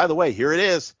 it's by the way, here it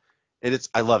is, and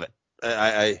I love it.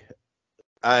 I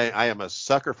am a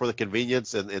sucker for the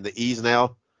convenience and the ease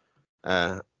now.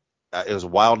 It was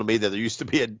wild to me that there used to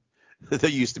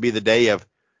be the day of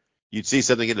you'd see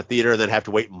something in the theater and then have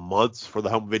to wait months for the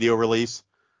home video release.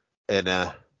 And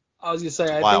I was gonna say,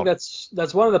 I think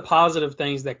that's one of the positive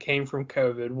things that came from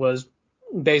COVID was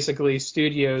basically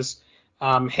studios'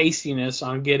 hastiness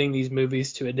on getting these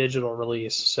movies to a digital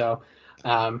release. So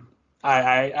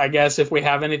I guess if we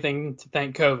have anything to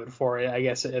thank COVID for, I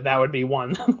guess that would be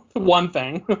one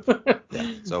thing.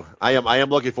 Yeah. So I am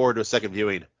looking forward to a second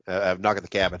viewing of Knock at the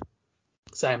Cabin.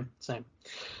 Same.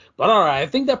 But all right, I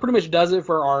think that pretty much does it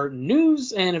for our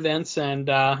news and events and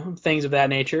things of that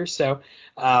nature. So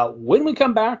when we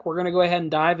come back, we're going to go ahead and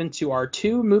dive into our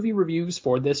 2 movie reviews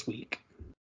for this week.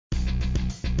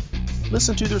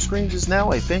 Listen to Their Screams is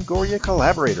now a Fangoria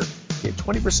collaborator. Get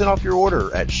 20% off your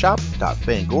order at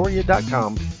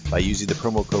shop.fangoria.com by using the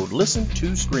promo code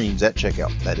LISTEN2SCREAMS at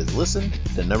checkout. That is listen,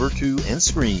 the number 2, and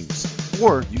screams.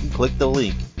 Or you can click the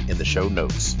link in the show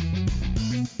notes.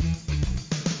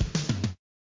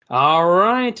 All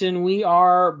right, and we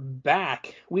are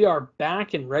back. We are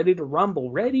back and ready to rumble.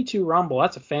 Ready to rumble.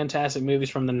 That's a fantastic movie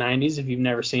from the 90s if you've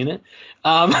never seen it.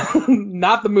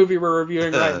 Not the movie we're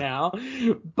reviewing right now,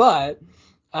 but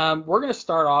we're going to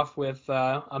start off with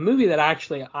a movie that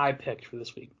actually I picked for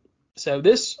this week. So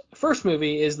this first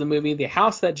movie is the movie The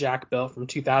House That Jack Built from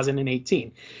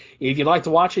 2018. If you'd like to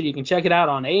watch it, you can check it out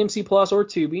on AMC Plus or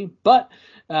Tubi, but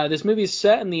this movie is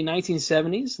set in the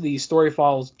 1970s. The story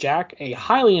follows Jack, a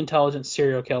highly intelligent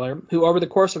serial killer who, over the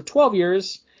course of 12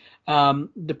 years,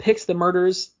 depicts the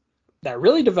murders that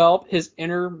really develop his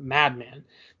inner madman.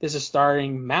 This is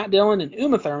starring Matt Dillon and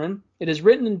Uma Thurman. It is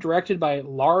written and directed by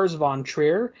Lars von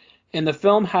Trier, and the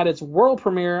film had its world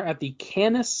premiere at the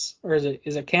Cannes, or is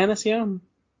it Cannes? Yeah.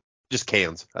 Just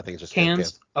Cannes. I think it's just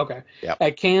Cannes. Okay. Yeah.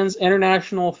 At Cannes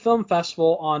International Film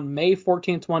Festival on May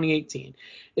 14, 2018.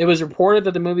 It was reported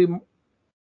that the movie,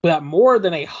 that more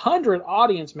than 100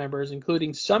 audience members,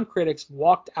 including some critics,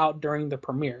 walked out during the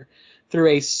premiere. Though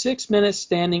a 6-minute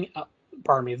standing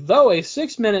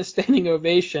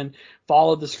ovation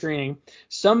followed the screening,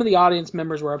 some of the audience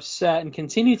members were upset and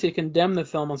continued to condemn the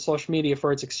film on social media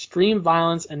for its extreme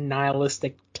violence and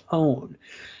nihilistic tone.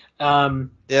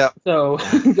 Yeah. So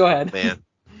go ahead. Man.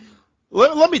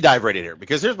 Let me dive right in here,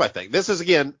 because here's my thing. This is,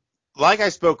 again, like I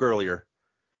spoke earlier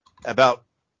about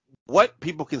what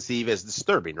people conceive as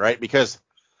disturbing, right? Because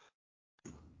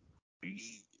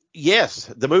yes,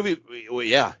 the movie,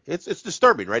 yeah, it's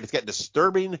disturbing, right? It's got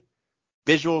disturbing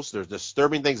visuals. There's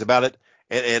disturbing things about it,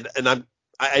 and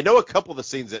I know a couple of the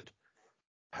scenes that,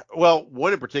 well,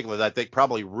 one in particular that I think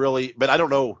probably really, but I don't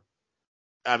know.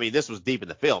 I mean, this was deep in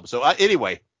the film, so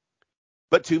anyway.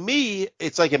 But to me,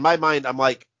 it's like, in my mind, I'm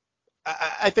like,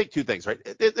 I think two things, right?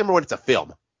 Number one, it's a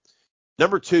film.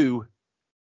 Number two,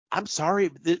 I'm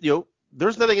sorry,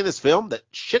 there's nothing in this film that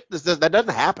doesn't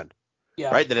happen,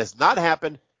 right? That has not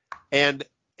happened, and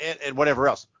whatever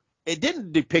else. It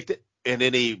didn't depict it in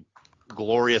any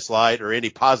glorious light or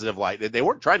any positive light. They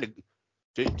weren't trying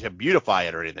to beautify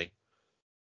it or anything.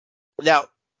 Now,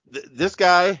 this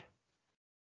guy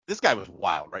was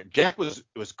wild, right? Jack was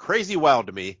crazy wild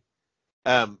to me.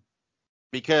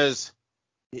 Because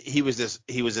he was this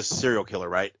serial killer,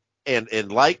 right?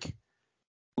 And like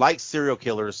serial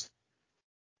killers,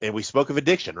 and we spoke of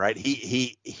addiction, right?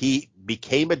 He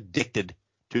became addicted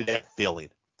to that feeling,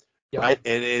 right?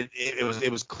 And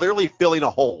it was clearly filling a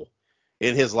hole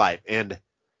in his life, and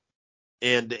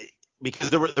because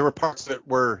there were parts of it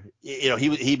where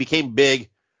he became big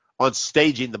on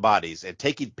staging the bodies and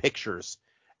taking pictures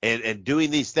and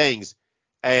doing these things.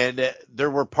 And there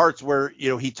were parts where,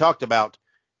 he talked about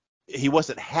he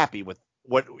wasn't happy with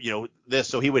what, this.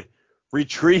 So he would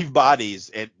retrieve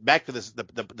bodies and back to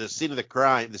the scene of the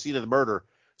crime, the scene of the murder,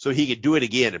 so he could do it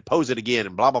again and pose it again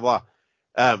and blah, blah,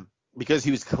 blah. Because he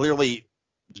was clearly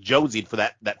jonesing for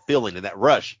that feeling and that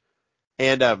rush.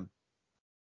 And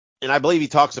I believe he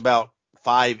talks about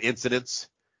 5 incidents,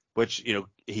 which,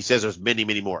 he says there's many,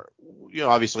 many more,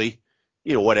 obviously,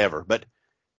 whatever. But,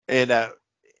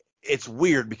 it's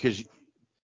weird because,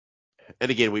 and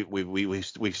again, we've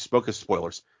spoken of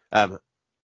spoilers.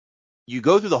 You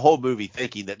go through the whole movie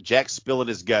thinking that Jack's spilling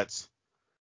his guts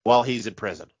while he's in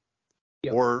prison,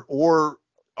 or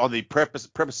on the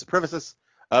premises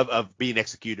of being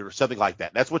executed or something like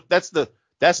that. That's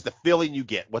the feeling you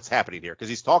get. What's happening here? Because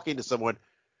he's talking to someone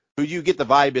who you get the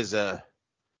vibe is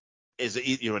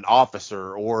an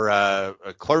officer or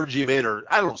a clergyman or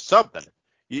I don't know, something.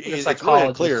 It's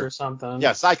psychologist really or something.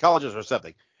 Yeah, psychologist or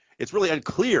something. It's really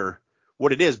unclear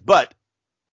what it is, but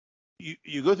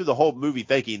you go through the whole movie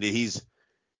thinking that he's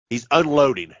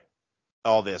unloading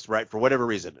all this, right, for whatever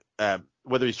reason,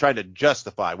 whether he's trying to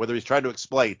justify, whether he's trying to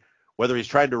explain, whether he's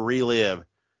trying to relive,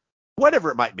 whatever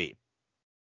it might be.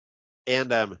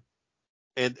 And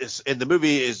the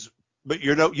movie is, but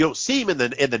you don't see him in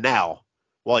the now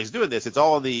while he's doing this. It's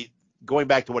all in the going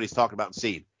back to what he's talking about and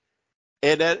seeing.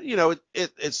 And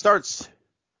it starts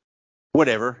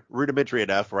whatever, rudimentary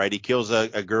enough, right? He kills a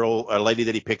lady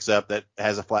that he picks up that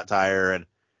has a flat tire and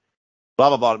blah,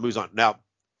 blah, blah, and moves on. Now,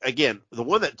 again, the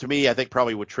one that to me I think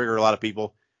probably would trigger a lot of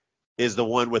people is the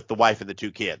one with the wife and the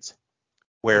 2 kids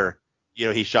where,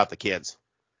 he shot the kids.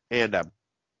 And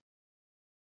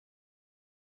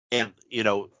I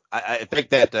think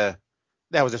that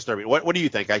that was disturbing. What do you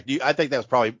think? I think that was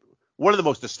probably one of the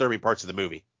most disturbing parts of the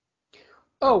movie.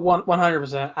 Oh,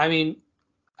 100%. I mean,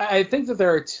 I think that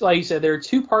there are, like you said, there are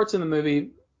 2 parts in the movie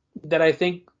that I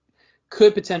think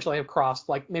could potentially have crossed,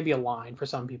 like, maybe a line for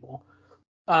some people.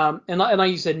 And like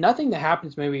you said, nothing that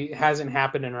happens maybe hasn't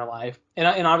happened in her life.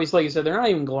 And obviously, like you said, they're not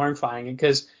even glorifying it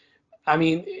because I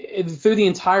mean, through the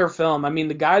entire film, I mean,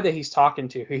 the guy that he's talking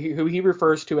to, who he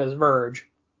refers to as Verge,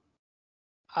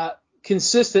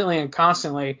 consistently and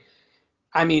constantly,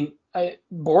 I mean,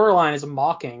 borderline is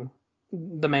mocking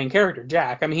the main character,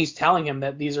 Jack. I mean, he's telling him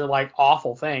that these are like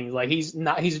awful things. Like he's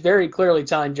very clearly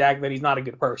telling Jack that he's not a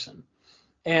good person.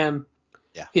 And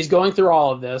he's going through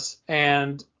all of this,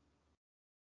 and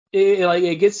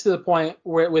it gets to the point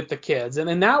where with the kids,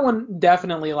 and that one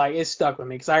definitely like it stuck with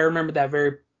me because I remember that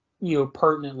very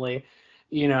pertinently,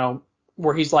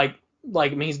 where he's like I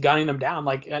mean, he's gunning them down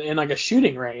like in like a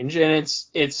shooting range, and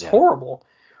it's horrible.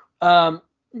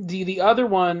 The other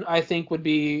one I think would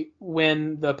be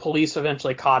when the police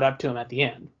eventually caught up to him at the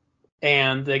end,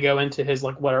 and they go into his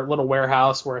like little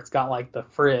warehouse where it's got like the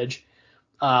fridge.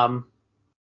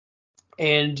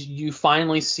 And you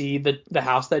finally see the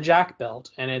house that Jack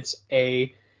built, and it's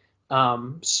a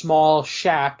small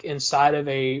shack inside of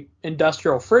a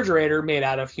industrial refrigerator made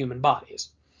out of human bodies.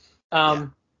 I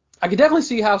could definitely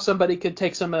see how somebody could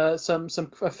take some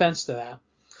offense to that,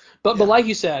 but like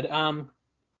you said,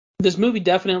 this movie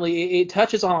definitely it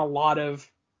touches on a lot of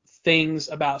things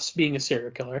about being a serial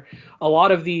killer, a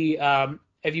lot of the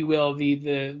if you will,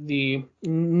 the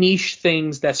niche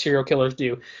things that serial killers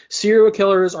do. Serial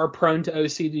killers are prone to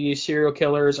OCD. Serial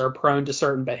killers are prone to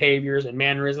certain behaviors and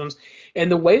mannerisms.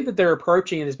 And the way that they're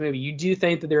approaching in this movie, you do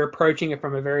think that they're approaching it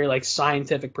from a very like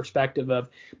scientific perspective of,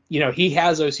 he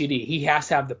has OCD. He has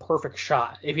to have the perfect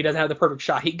shot. If he doesn't have the perfect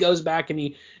shot, he goes back and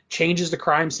he changes the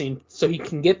crime scene so he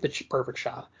can get the perfect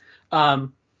shot.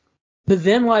 But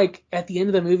then like at the end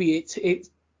of the movie, it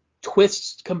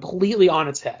twists completely on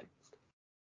its head.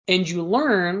 And you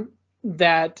learn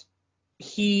that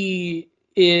he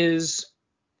is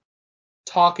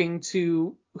talking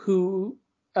to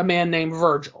a man named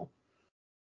Virgil.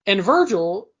 And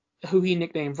Virgil, who he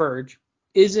nicknamed Verge,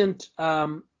 isn't I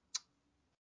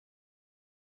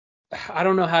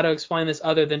don't know how to explain this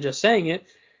other than just saying it.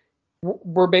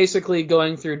 We're basically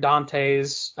going through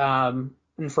Dante's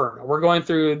Inferno. We're going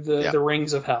through the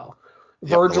rings of hell.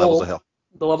 Virgil, the levels of hell.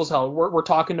 The levels of hell. We're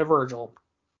talking to Virgil.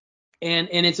 And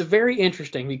it's a very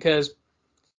interesting because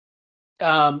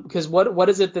what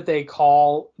is it that they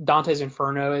call Dante's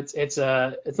Inferno? It's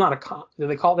not a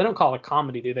they don't call it a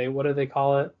comedy, do they? What do they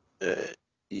call it?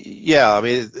 I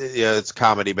mean it's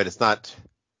comedy, but it's not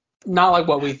like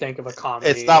what we think of a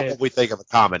comedy. It's not what we think of a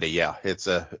comedy. Yeah, it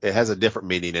has a different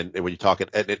meaning when you talk in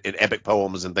epic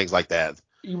poems and things like that.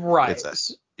 Right.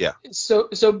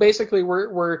 So basically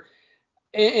we're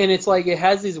and it's like it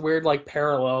has these weird like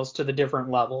parallels to the different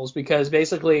levels because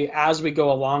basically as we go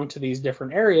along to these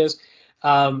different areas,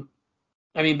 I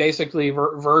mean basically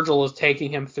Virgil is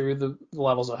taking him through the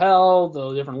levels of hell,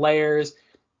 the different layers,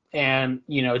 and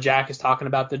Jack is talking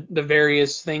about the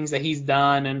various things that he's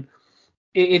done, and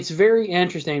it's very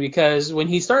interesting because when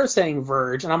he started saying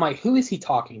Verge, and I'm like, who is he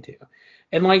talking to?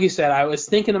 And like you said, I was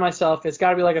thinking to myself, it's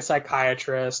got to be like a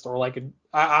psychiatrist or like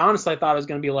I honestly thought it was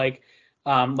going to be like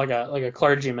a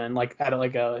clergyman, like at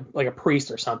like a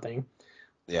priest or something.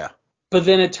 Yeah. But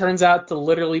then it turns out to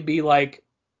literally be like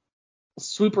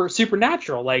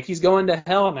supernatural. Like he's going to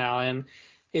hell now, and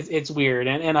it's weird.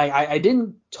 And I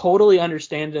didn't totally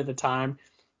understand it at the time,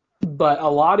 but a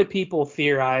lot of people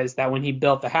theorized that when he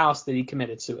built the house that he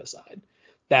committed suicide,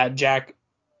 that Jack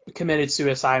committed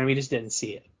suicide and we just didn't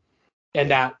see it. And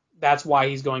that's why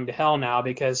he's going to hell now,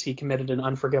 because he committed an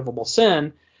unforgivable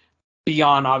sin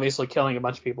beyond obviously killing a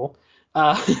bunch of people.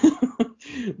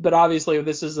 But obviously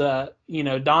this is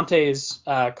Dante's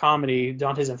comedy,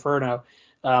 Dante's Inferno,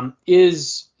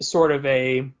 is sort of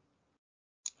a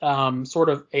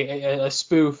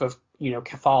spoof of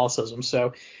Catholicism.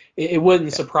 So it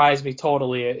wouldn't surprise me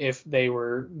totally if they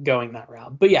were going that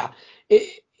route. But yeah,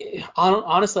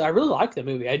 honestly, I really liked the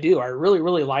movie. I do. I really,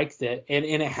 really liked it. And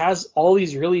it has all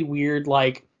these really weird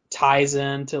like ties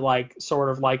into like sort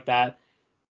of like that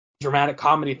dramatic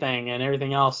comedy thing and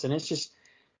everything else. And it's just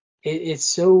it's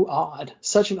so odd.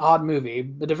 Such an odd movie,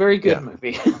 but a very good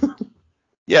movie.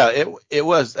 Yeah, it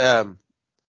was. And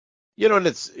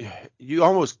it's you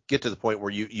almost get to the point where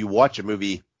you watch a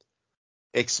movie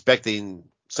expecting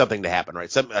something to happen,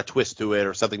 right? A twist to it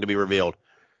or something to be revealed.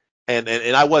 And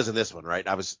I was in this one, right?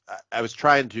 I was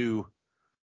trying to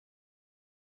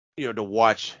to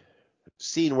watch,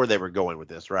 seeing where they were going with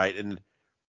this, right? And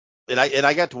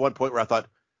I got to one point where I thought,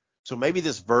 so maybe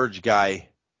this Verge guy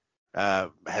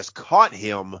has caught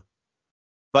him,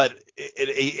 but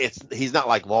he's not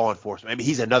like law enforcement. Maybe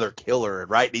he's another killer,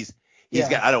 right? He's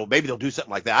got, I don't know, maybe they'll do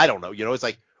something like that. I don't know. It's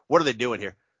like, what are they doing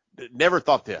here? Never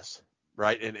thought this,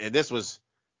 right? And this was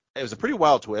a pretty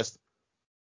wild twist.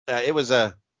 It was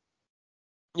kind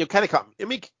of caught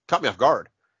me off guard.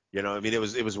 I mean, it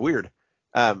was weird.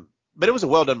 But it was a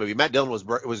well done movie. Matt Dillon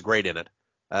was great in it.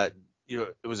 It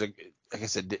was like I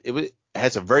said, it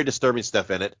had some very disturbing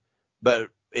stuff in it, but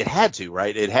it had to,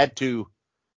 right? It had to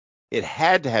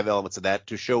have elements of that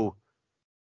to show,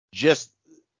 just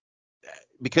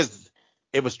because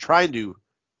it was trying to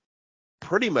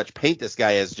pretty much paint this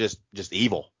guy as just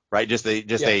evil, right?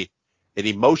 An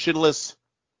emotionless,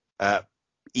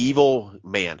 evil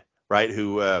man, right?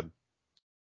 Who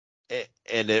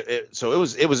so it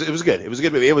was good. It was a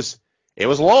good movie. It was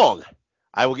long.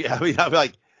 I'll be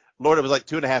like, Lord, it was like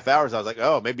 2.5 hours. I was like,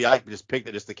 oh, maybe I just picked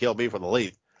it just to kill me for the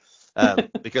length,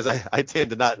 because I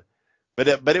tend to not. But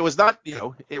it was not.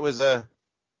 It was it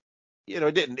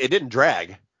didn't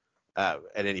drag at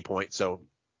any point. So,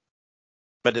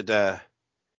 but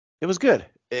it was good.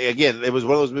 Again, it was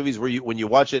one of those movies where when you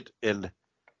watch it, and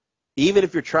even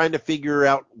if you're trying to figure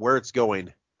out where it's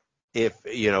going, if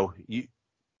you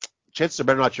chances are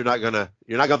better not you're not gonna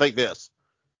think this.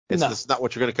 This is not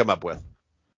what you're gonna come up with,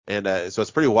 and so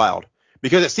it's pretty wild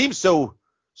because it seems so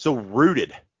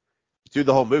rooted through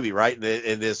the whole movie, right?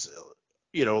 And this,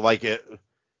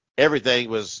 everything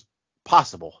was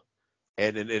possible,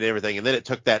 and everything, and then it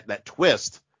took that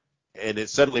twist, and it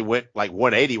suddenly went like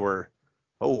 180 where,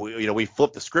 we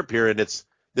flipped the script here, and this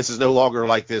is no longer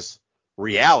like this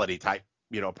reality type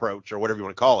approach or whatever you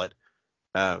want to call it.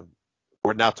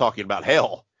 We're now talking about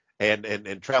hell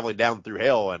and traveling down through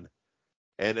hell,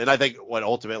 and I think what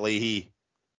ultimately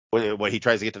when he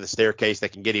tries to get to the staircase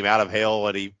that can get him out of hell,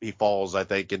 and he falls, I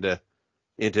think, into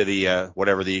the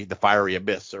whatever the fiery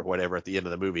abyss or whatever at the end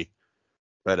of the movie.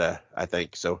 But I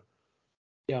think so.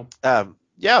 Yeah.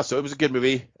 So it was a good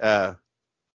movie. I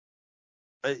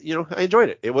enjoyed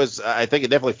it. It was, I think it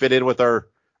definitely fit in with our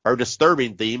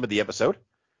disturbing theme of the episode.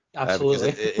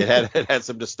 Absolutely. Because it had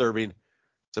some disturbing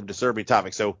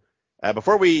topics. So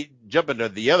before we jump into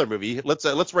the other movie,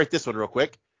 let's rate this one real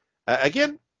quick.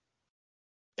 Again,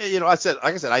 like I said,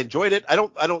 I enjoyed it. I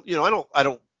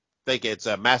don't think it's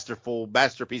a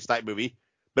masterpiece type movie,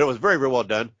 but it was very, very well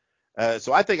done.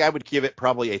 So I think I would give it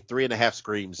probably a 3.5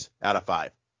 screams out of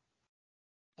 5.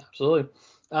 Absolutely.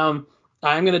 I'm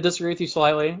going to disagree with you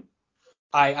slightly.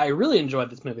 I really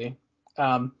enjoyed this movie.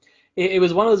 It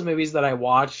was one of those movies that I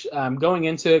watched going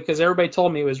into it because everybody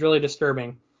told me it was really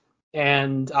disturbing.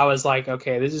 And I was like,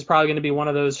 okay, this is probably going to be one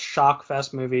of those shock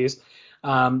fest movies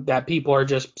that people are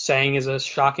just saying is a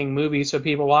shocking movie, so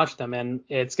people watch them, and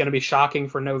it's going to be shocking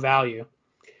for no value.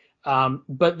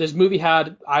 But this movie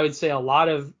had, I would say,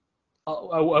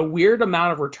 a weird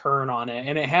amount of return on it,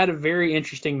 and it had a very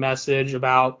interesting message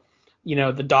about,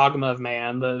 the dogma of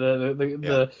man,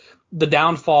 the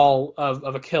downfall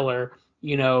of a killer.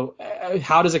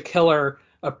 How does a killer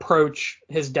approach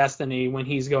his destiny when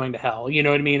he's going to hell? You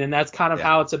know what I mean? And that's kind of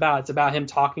how it's about. It's about him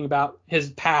talking about his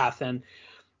path, and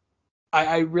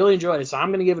I really enjoyed it. So I'm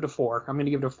going to give it a 4. I'm going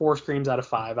to give it a 4 screams out of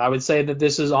 5. I would say that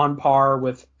this is on par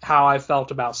with how I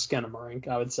felt about Skinamarink,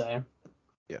 I would say.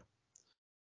 Yeah.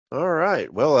 All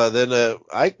right. Well, then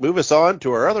Ike, move us on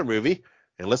to our other movie,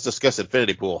 and let's discuss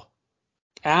Infinity Pool.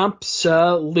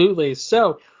 Absolutely.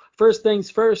 So first things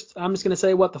first, I'm just going to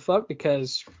say what the fuck,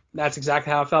 because that's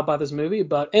exactly how I felt about this movie.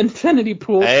 But Infinity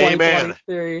Pool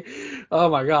 2023, oh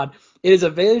my God. It is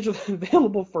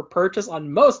available for purchase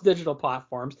on most digital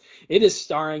platforms. It is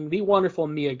starring the wonderful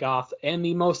Mia Goth and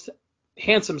the most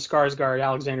handsome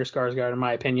Alexander Skarsgård, in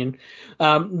my opinion.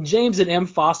 James and M.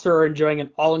 Foster are enjoying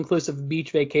an all-inclusive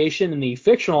beach vacation in the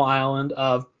fictional island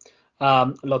of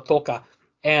Lotoka.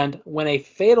 And when a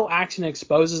fatal accident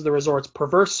exposes the resort's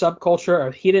perverse subculture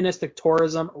of hedonistic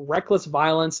tourism, reckless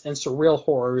violence, and surreal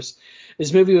horrors,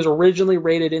 this movie was originally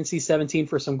rated NC-17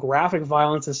 for some graphic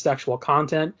violence and sexual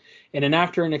content, and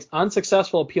after an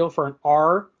unsuccessful appeal for an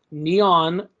R,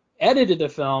 Neon edited the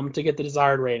film to get the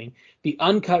desired rating. The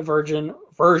uncut version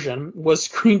was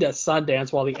screened at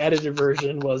Sundance, while the edited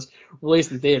version was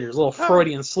released in theaters. A little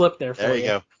Freudian slip there for you. There you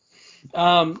go.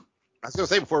 I was going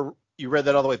to say, before you read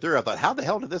that all the way through, I thought, how the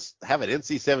hell did this have an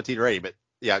NC-17 rating? But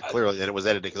yeah, clearly then it was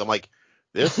edited, because I'm like,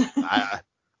 this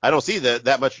I don't see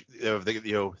that much of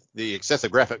the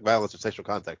excessive graphic violence or sexual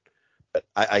contact. But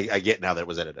I get now that it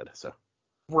was edited. So.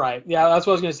 Right. Yeah, that's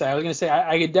what I was going to say. I was going to say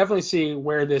I could definitely see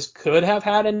where this could have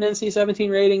had an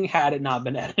NC-17 rating had it not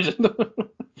been edited.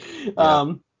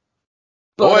 Yeah.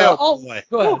 Go ahead.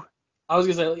 I was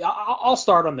going to say I'll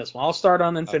start on this one. I'll start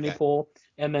on Infinity Pool,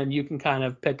 and then you can kind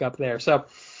of pick up there. So,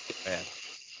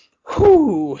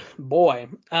 whew, boy.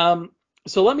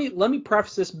 So let me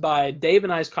preface this by Dave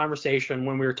and I's conversation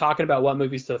when we were talking about what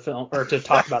movies to film or to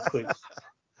talk about, please.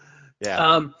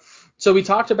 Yeah. So we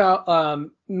talked about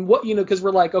what because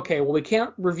we're like, okay, well we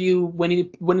can't review Winnie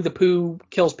the Pooh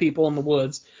kills people in the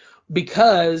woods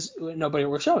because nobody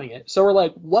was showing it. So we're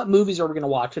like, what movies are we gonna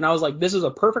watch? And I was like, this is a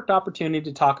perfect opportunity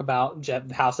to talk about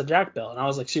the House of Jack built, and I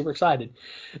was like super excited,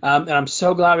 and I'm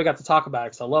so glad we got to talk about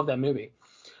it because I love that movie.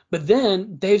 But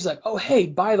then Dave's like, oh hey,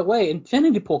 by the way,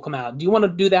 Infinity Pool come out. Do you want to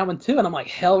do that one too? And I'm like,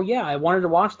 hell yeah, I wanted to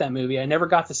watch that movie. I never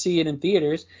got to see it in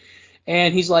theaters.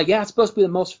 And he's like, yeah, it's supposed to be the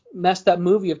most messed up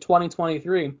movie of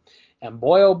 2023. And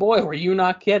boy, oh boy, were you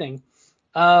not kidding.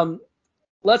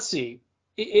 Let's see.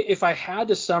 If I had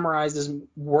to summarize this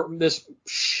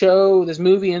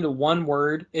movie into one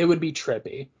word, it would be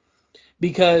trippy.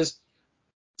 Because,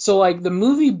 so like the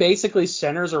movie basically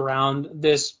centers around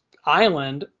this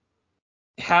island,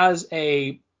 has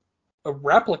a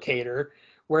replicator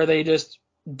where they just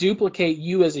duplicate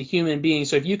you as a human being.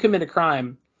 So if you commit a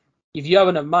crime, if you have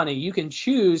enough money, you can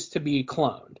choose to be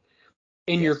cloned.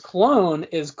 And your clone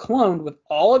is cloned with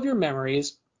all of your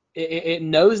memories. It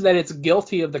knows that it's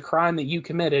guilty of the crime that you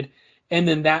committed, and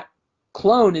then that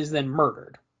clone is then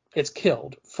murdered. It's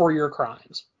killed for your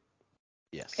crimes.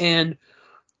 Yes. And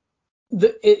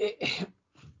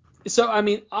so, I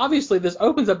mean, obviously this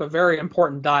opens up a very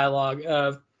important dialogue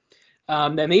of,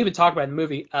 and they even talk about in the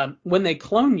movie, when they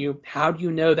clone you, how do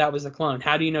you know that was the clone?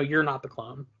 How do you know you're not the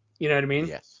clone? You know what I mean?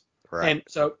 Yes. Right. And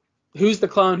so who's the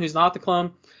clone, who's not the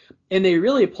clone? And they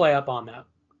really play up on that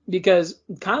because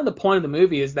kind of the point of the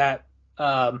movie is that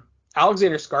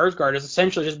Alexander Skarsgård is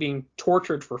essentially just being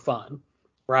tortured for fun,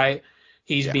 right?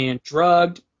 He's being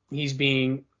drugged. He's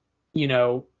being,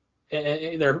 they're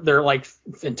like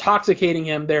intoxicating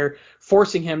him. They're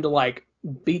forcing him to like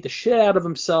beat the shit out of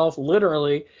himself,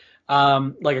 literally,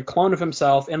 like a clone of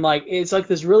himself. And like it's like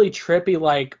this really trippy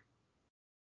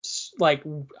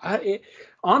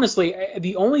honestly,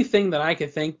 the only thing that I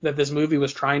could think that this movie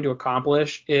was trying to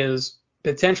accomplish is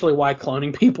potentially why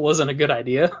cloning people isn't a good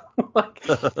idea.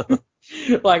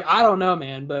 like I don't know,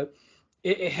 man, but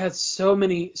it has so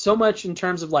much in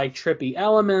terms of like trippy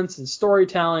elements and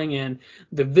storytelling, and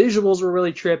the visuals were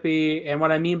really trippy. And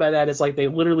what I mean by that is like they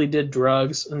literally did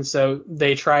drugs, and so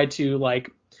they tried to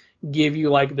like give you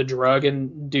like the drug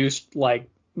induced like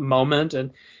moment,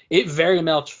 and it very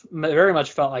much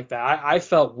felt like that. I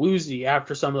felt woozy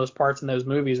after some of those parts in those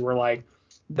movies where like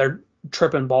they're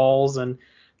tripping balls and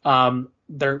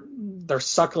they're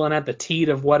suckling at the teat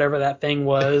of whatever that thing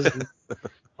was. And,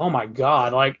 oh my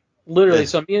god, like literally.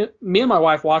 So me and my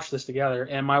wife watched this together,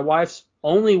 and my wife's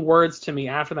only words to me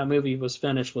after that movie was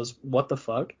finished was "What the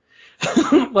fuck?"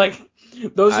 Like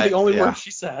those are the only words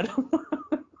she said.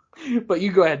 But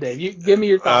you go ahead, Dave. You give me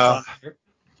your thoughts on it.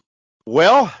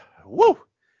 Well, woo.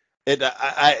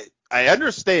 I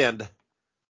understand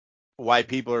why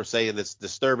people are saying it's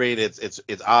disturbing, it's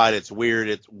odd, it's weird,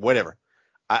 it's whatever.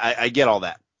 I get all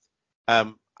that.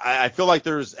 I feel like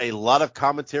there's a lot of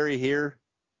commentary here.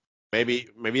 Maybe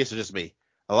it's just me.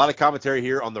 A lot of commentary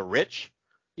here on the rich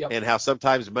and how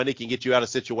sometimes money can get you out of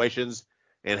situations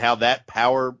and how that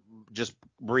power just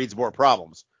breeds more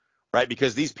problems, right?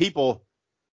 Because these people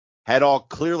had all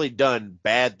clearly done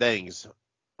bad things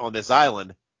on this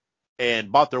island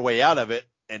and bought their way out of it,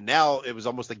 and now it was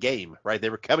almost a game, right? They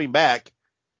were coming back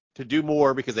to do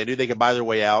more because they knew they could buy their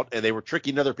way out, and they were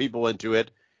tricking other people into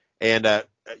it and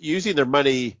using their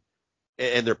money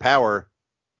and their power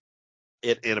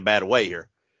in a bad way here.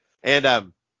 And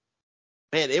man,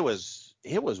 it was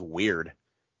weird.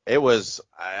 It was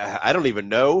I don't even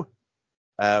know.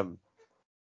 I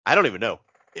don't even know.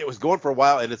 It was going for a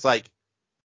while, and it's like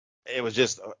it was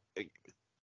just.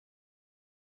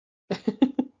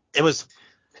 It was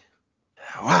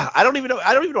wow. I don't even know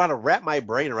how to wrap my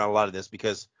brain around a lot of this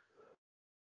because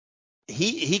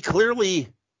he clearly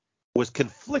was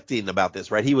conflicting about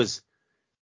this, right? He was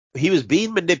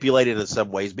being manipulated in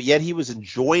some ways, but yet he was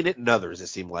enjoying it in others, it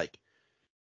seemed like,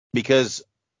 because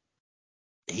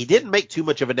he didn't make too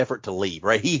much of an effort to leave,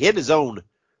 right? He hid his own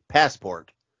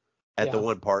passport at the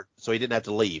one part, so he didn't have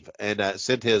to leave, and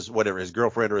sent his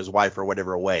girlfriend or his wife or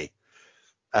whatever away.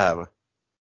 But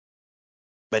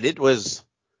it was,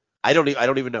 I don't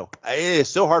even know. It's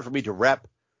so hard for me to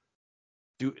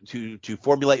to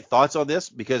formulate thoughts on this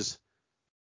because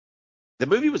the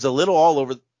movie was a little all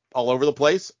over the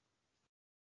place.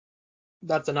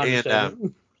 That's an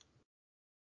understatement.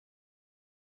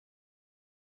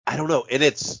 I don't know, and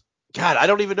it's God. I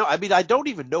don't even know. I mean, I don't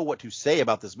even know what to say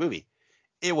about this movie.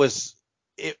 To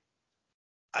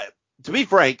be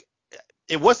frank,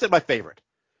 it wasn't my favorite.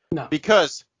 No,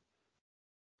 because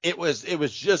it was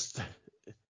just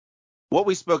what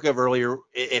we spoke of earlier.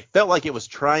 It felt like it was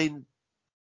trying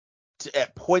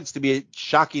at points to be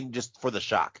shocking just for the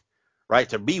shock, right?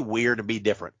 To be weird and be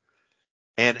different,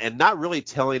 and not really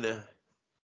telling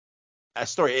a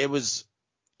story. It was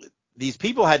these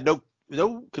people had no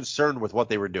concern with what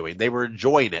they were doing. They were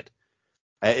enjoying it.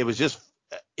 It was just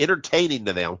entertaining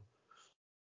to them.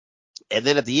 And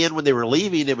then at the end, when they were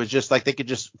leaving, it was just like they could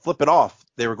just flip it off.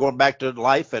 They were going back to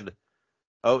life, and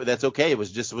that's okay. It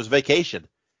was vacation.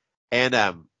 And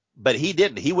but he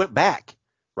didn't. He went back,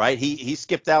 right? He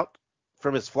skipped out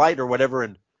from his flight or whatever,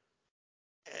 and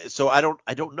so I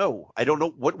don't know. I don't know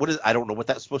what is. I don't know what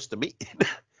that's supposed to mean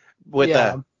with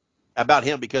about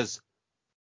him, because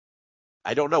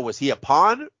I don't know. Was he a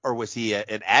pawn, or was he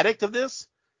an addict of this?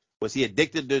 Was he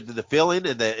addicted to the feeling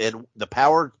and the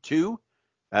power too?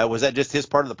 Was that just his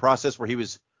part of the process where he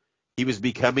was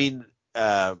becoming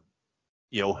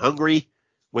hungry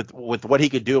with what he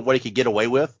could do and what he could get away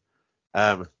with?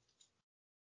 I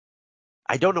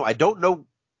don't know. I don't know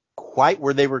quite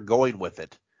where they were going with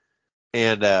it,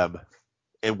 and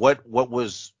what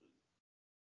was.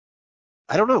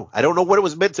 I don't know. I don't know what it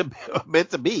was meant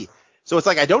to be. So it's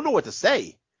like I don't know what to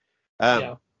say.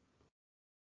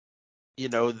 He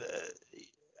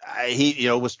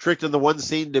was tricked in the one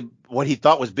scene to what he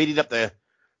thought was beating up the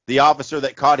officer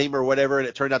that caught him or whatever, and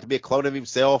it turned out to be a clone of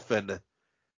himself, and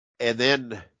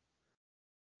then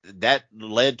that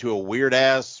led to a weird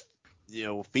ass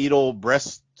fetal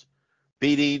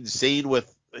breastfeeding scene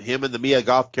with him and the Mia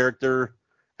Goth character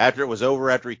after it was over,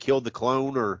 after he killed the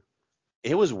clone, or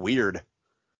it was weird.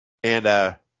 And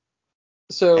and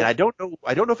I don't know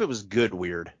if it was good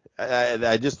weird.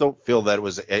 I just don't feel that it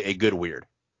was a good weird.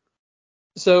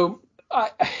 So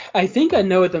I think I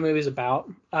know what the movie's about.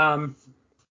 I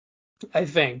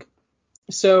think.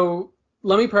 So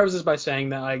let me preface this by saying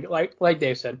that like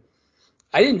Dave said,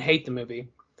 I didn't hate the movie,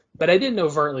 but I didn't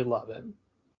overtly love it.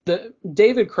 The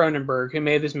David Cronenberg, who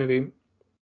made this movie,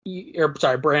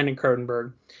 Brandon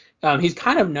Cronenberg, he's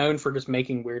kind of known for just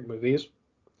making weird movies.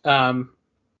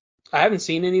 I haven't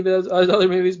seen any of those other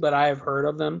movies, but I have heard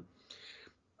of them.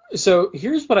 So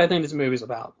here's what I think this movie's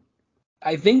about.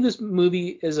 I think this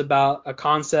movie is about a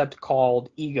concept called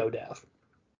ego death.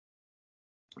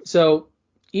 So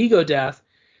ego death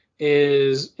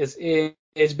is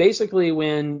basically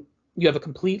when you have a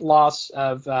complete loss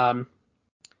of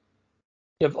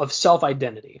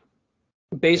self-identity.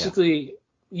 Basically,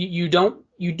 you don't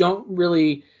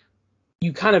really,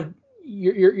 you kind of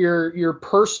your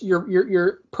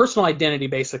personal identity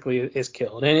basically is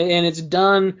killed, and it's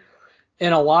done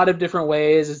in a lot of different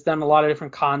ways. It's done in a lot of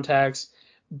different contexts,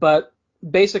 but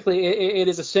basically it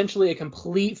is essentially a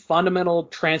complete fundamental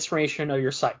transformation of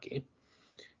your psyche.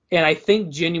 And I think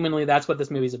genuinely that's what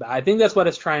this movie's about. I think that's what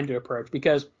it's trying to approach,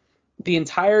 because the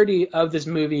entirety of this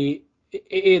movie,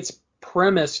 it's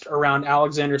premised around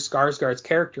Alexander Skarsgård's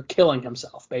character killing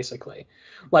himself, basically,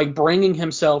 like bringing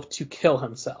himself to kill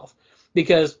himself,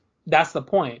 because that's the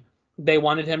point. They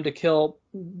wanted him to kill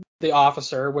the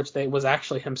officer, which was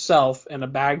actually himself in a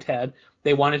bagged head.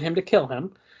 They wanted him to kill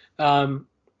him. And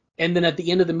then at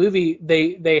the end of the movie,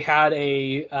 they had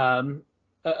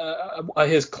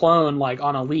his clone like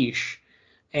on a leash,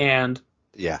 and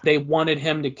they wanted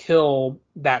him to kill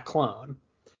that clone.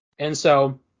 And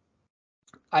so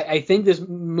I think this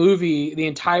movie, the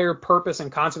entire purpose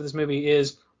and concept of this movie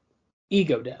is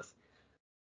ego death.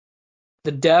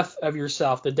 The death of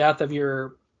yourself, the death of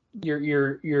your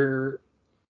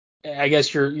I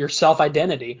guess your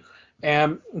self-identity.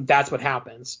 And that's what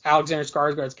happens. Alexander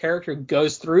Skarsgård's character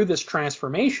goes through this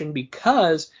transformation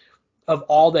because of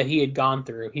all that he had gone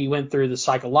through. He went through the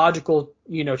psychological,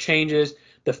 changes,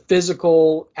 the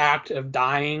physical act of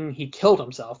dying. He killed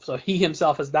himself. So he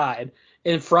himself has died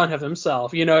in front of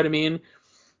himself. You know what I mean?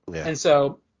 Yeah. And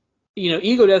so,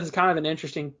 ego death is kind of an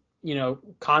interesting,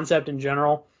 concept in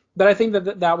general. But I think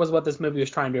that was what this movie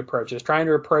was trying to approach. It was trying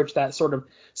to approach that sort of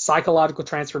psychological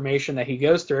transformation that he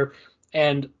goes through.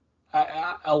 And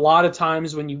a lot of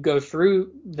times when you go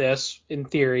through this, in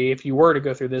theory, if you were to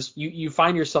go through this, you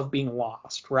find yourself being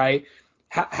lost, right?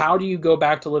 How do you go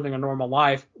back to living a normal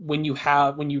life when you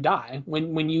die,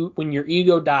 when your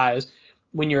ego dies,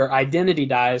 when your identity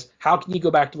dies? How can you go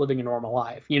back to living a normal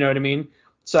life? You know what I mean?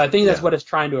 So I think that's what it's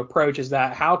trying to approach, is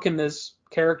that how can this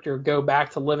character go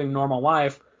back to living normal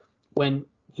life when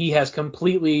he has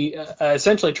completely,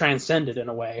 essentially transcended in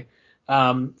a way,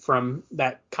 from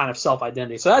that kind of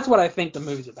self-identity. So that's what I think the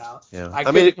movie's about. Yeah. I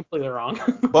could be completely wrong.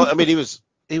 Well, I mean,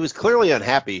 he was clearly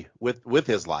unhappy with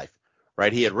his life,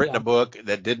 right? He had written a book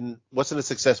that wasn't as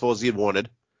successful as he had wanted.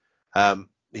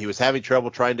 He was having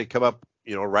trouble trying to come up,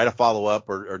 write a follow-up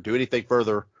or do anything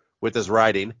further with his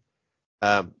writing.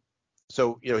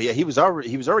 So he was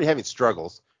already having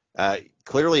struggles.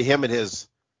 Clearly him and his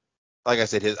like I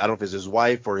said, I don't know if it's his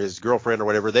wife or his girlfriend or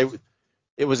whatever.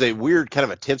 It was a weird kind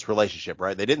of a tense relationship,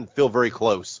 right? They didn't feel very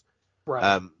close.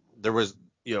 Right. There was,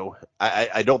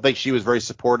 I don't think she was very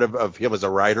supportive of him as a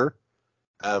writer.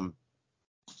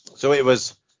 So it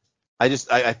was,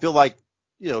 I feel like,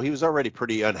 he was already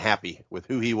pretty unhappy with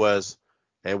who he was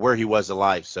and where he was in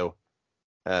life. So,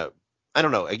 I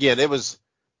don't know. Again,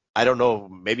 I don't know,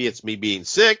 maybe it's me being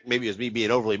sick. Maybe it's me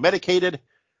being overly medicated.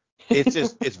 It's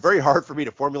just, it's very hard for me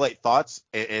to formulate thoughts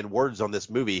and words on this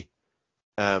movie.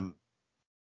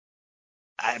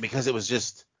 Because it was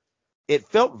just, it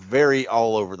felt very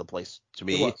all over the place to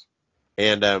me. It was.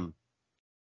 And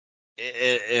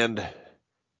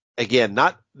again,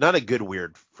 not a good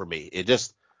weird for me. It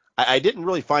just, I didn't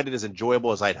really find it as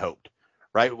enjoyable as I'd hoped,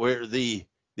 right? Where the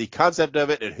concept of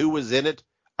it and who was in it,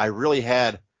 I really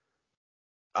had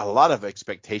a lot of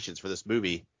expectations for this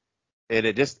movie, and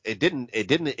it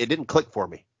didn't click for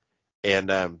me.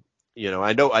 And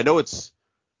I know it's,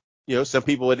 some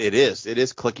people it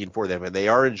is clicking for them and they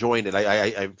are enjoying it.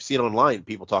 I've seen online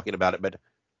people talking about it, but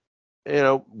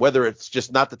whether it's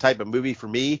just not the type of movie for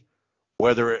me,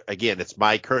 whether again it's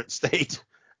my current state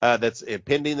that's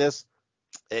impending this,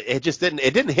 it just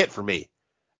didn't hit for me.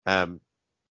 And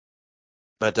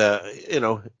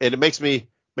it makes me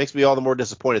all the more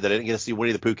disappointed that I didn't get to see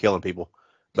Winnie the Pooh killing people.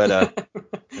 But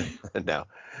no.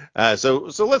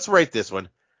 So let's rate this one.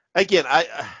 Again,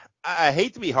 I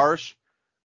hate to be harsh,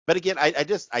 but again,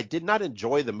 I did not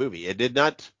enjoy the movie. It did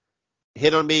not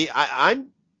hit on me. I'm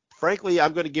frankly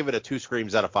going to give it a 2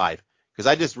 screams out of 5 because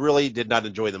I just really did not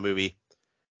enjoy the movie,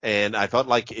 and I felt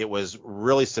like it was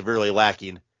really severely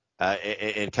lacking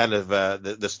in kind of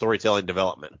the storytelling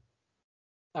development.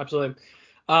 Absolutely.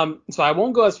 So I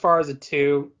won't go as far as a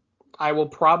 2. I will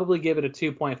probably give it a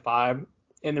 2.5.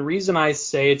 And the reason I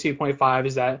say a 2.5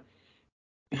 is that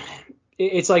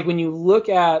it's like when you look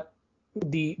at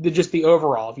the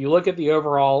overall, if you look at the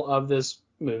overall of this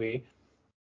movie,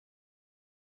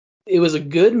 it was a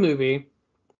good movie.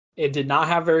 It did not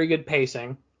have very good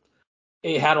pacing.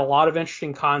 It had a lot of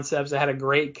interesting concepts. It had a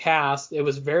great cast. It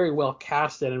was very well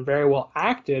casted and very well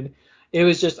acted. It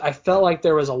was just, I felt like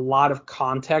there was a lot of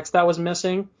context that was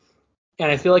missing. And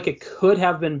I feel like it could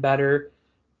have been better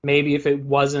maybe if it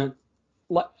wasn't,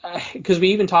 because we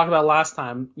even talked about last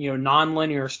time,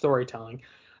 non-linear storytelling.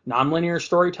 Non-linear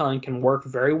storytelling can work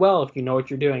very well if you know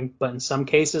what you're doing. But in some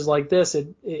cases like this,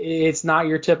 it's not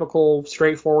your typical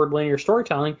straightforward linear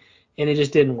storytelling, and it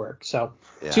just didn't work. So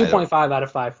 2.5 out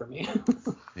of 5 for me.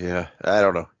 Yeah, I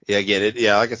don't know. Yeah, again,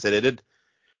 like I said, it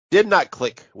did not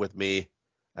click with me.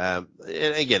 And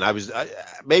again,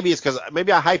 maybe it's because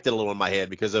maybe I hyped it a little in my head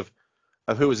because of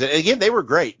who was in it. And again, they were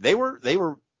great. They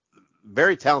were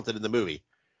very talented in the movie,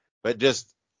 but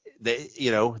just they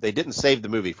didn't save the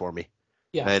movie for me.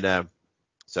 Yeah. And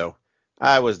so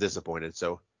I was disappointed.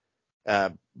 So,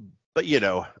 but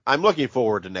I'm looking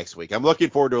forward to next week. I'm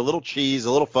looking forward to a little cheese,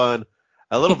 a little fun,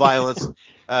 a little violence,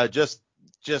 just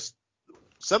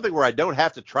something where I don't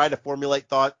have to try to formulate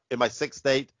thought in my sick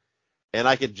state, and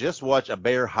I could just watch a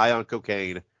bear high on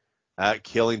cocaine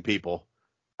killing people.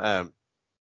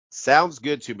 Sounds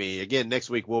good to me. Again, next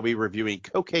week we'll be reviewing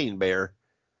Cocaine Bear.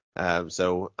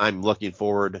 So I'm looking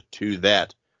forward to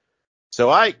that. So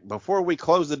Ike, before we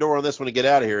close the door on this one and get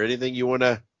out of here, anything you want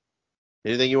to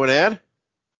add?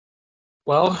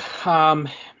 Well,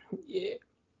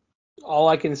 all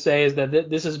I can say is that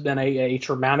this has been a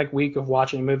traumatic week of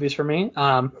watching movies for me.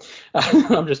 I'm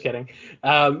just kidding.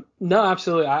 No,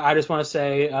 absolutely. I just want to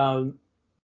say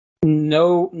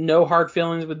no hard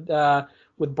feelings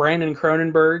with Brandon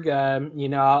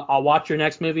Cronenberg. I'll watch your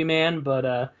next movie, man.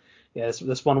 But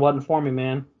this one wasn't for me,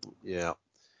 man. Yeah.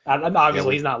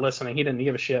 Obviously, he's not listening. He didn't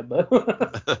give a shit,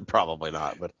 but probably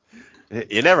not. But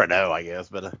you never know, I guess.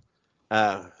 But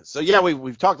so yeah,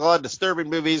 we've talked a lot of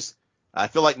disturbing movies. I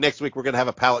feel like next week we're gonna have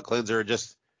a palate cleanser and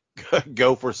just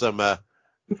go for some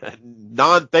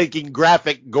non-thinking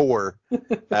graphic gore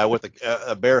with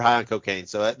a bear high on cocaine.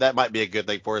 So that might be a good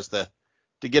thing for us to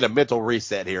get a mental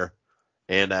reset here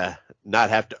and not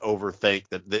have to overthink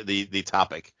the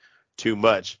topic too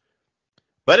much.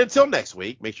 But until next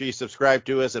week, make sure you subscribe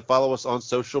to us and follow us on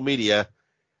social media.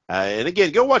 And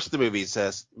again, go watch the movies.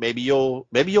 Maybe you'll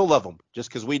love them. Just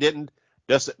because we didn't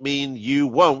doesn't mean you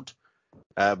won't.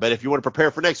 But if you want to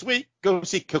prepare for next week, go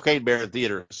see Cocaine Bear in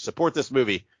theater. Support this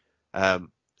movie.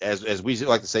 As we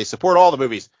like to say, support all the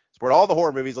movies. Support all the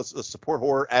horror movies. Let's support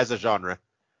horror as a genre.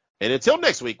 And until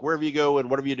next week, wherever you go and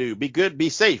whatever you do, be good, be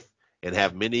safe, and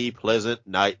have many pleasant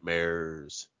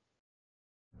nightmares.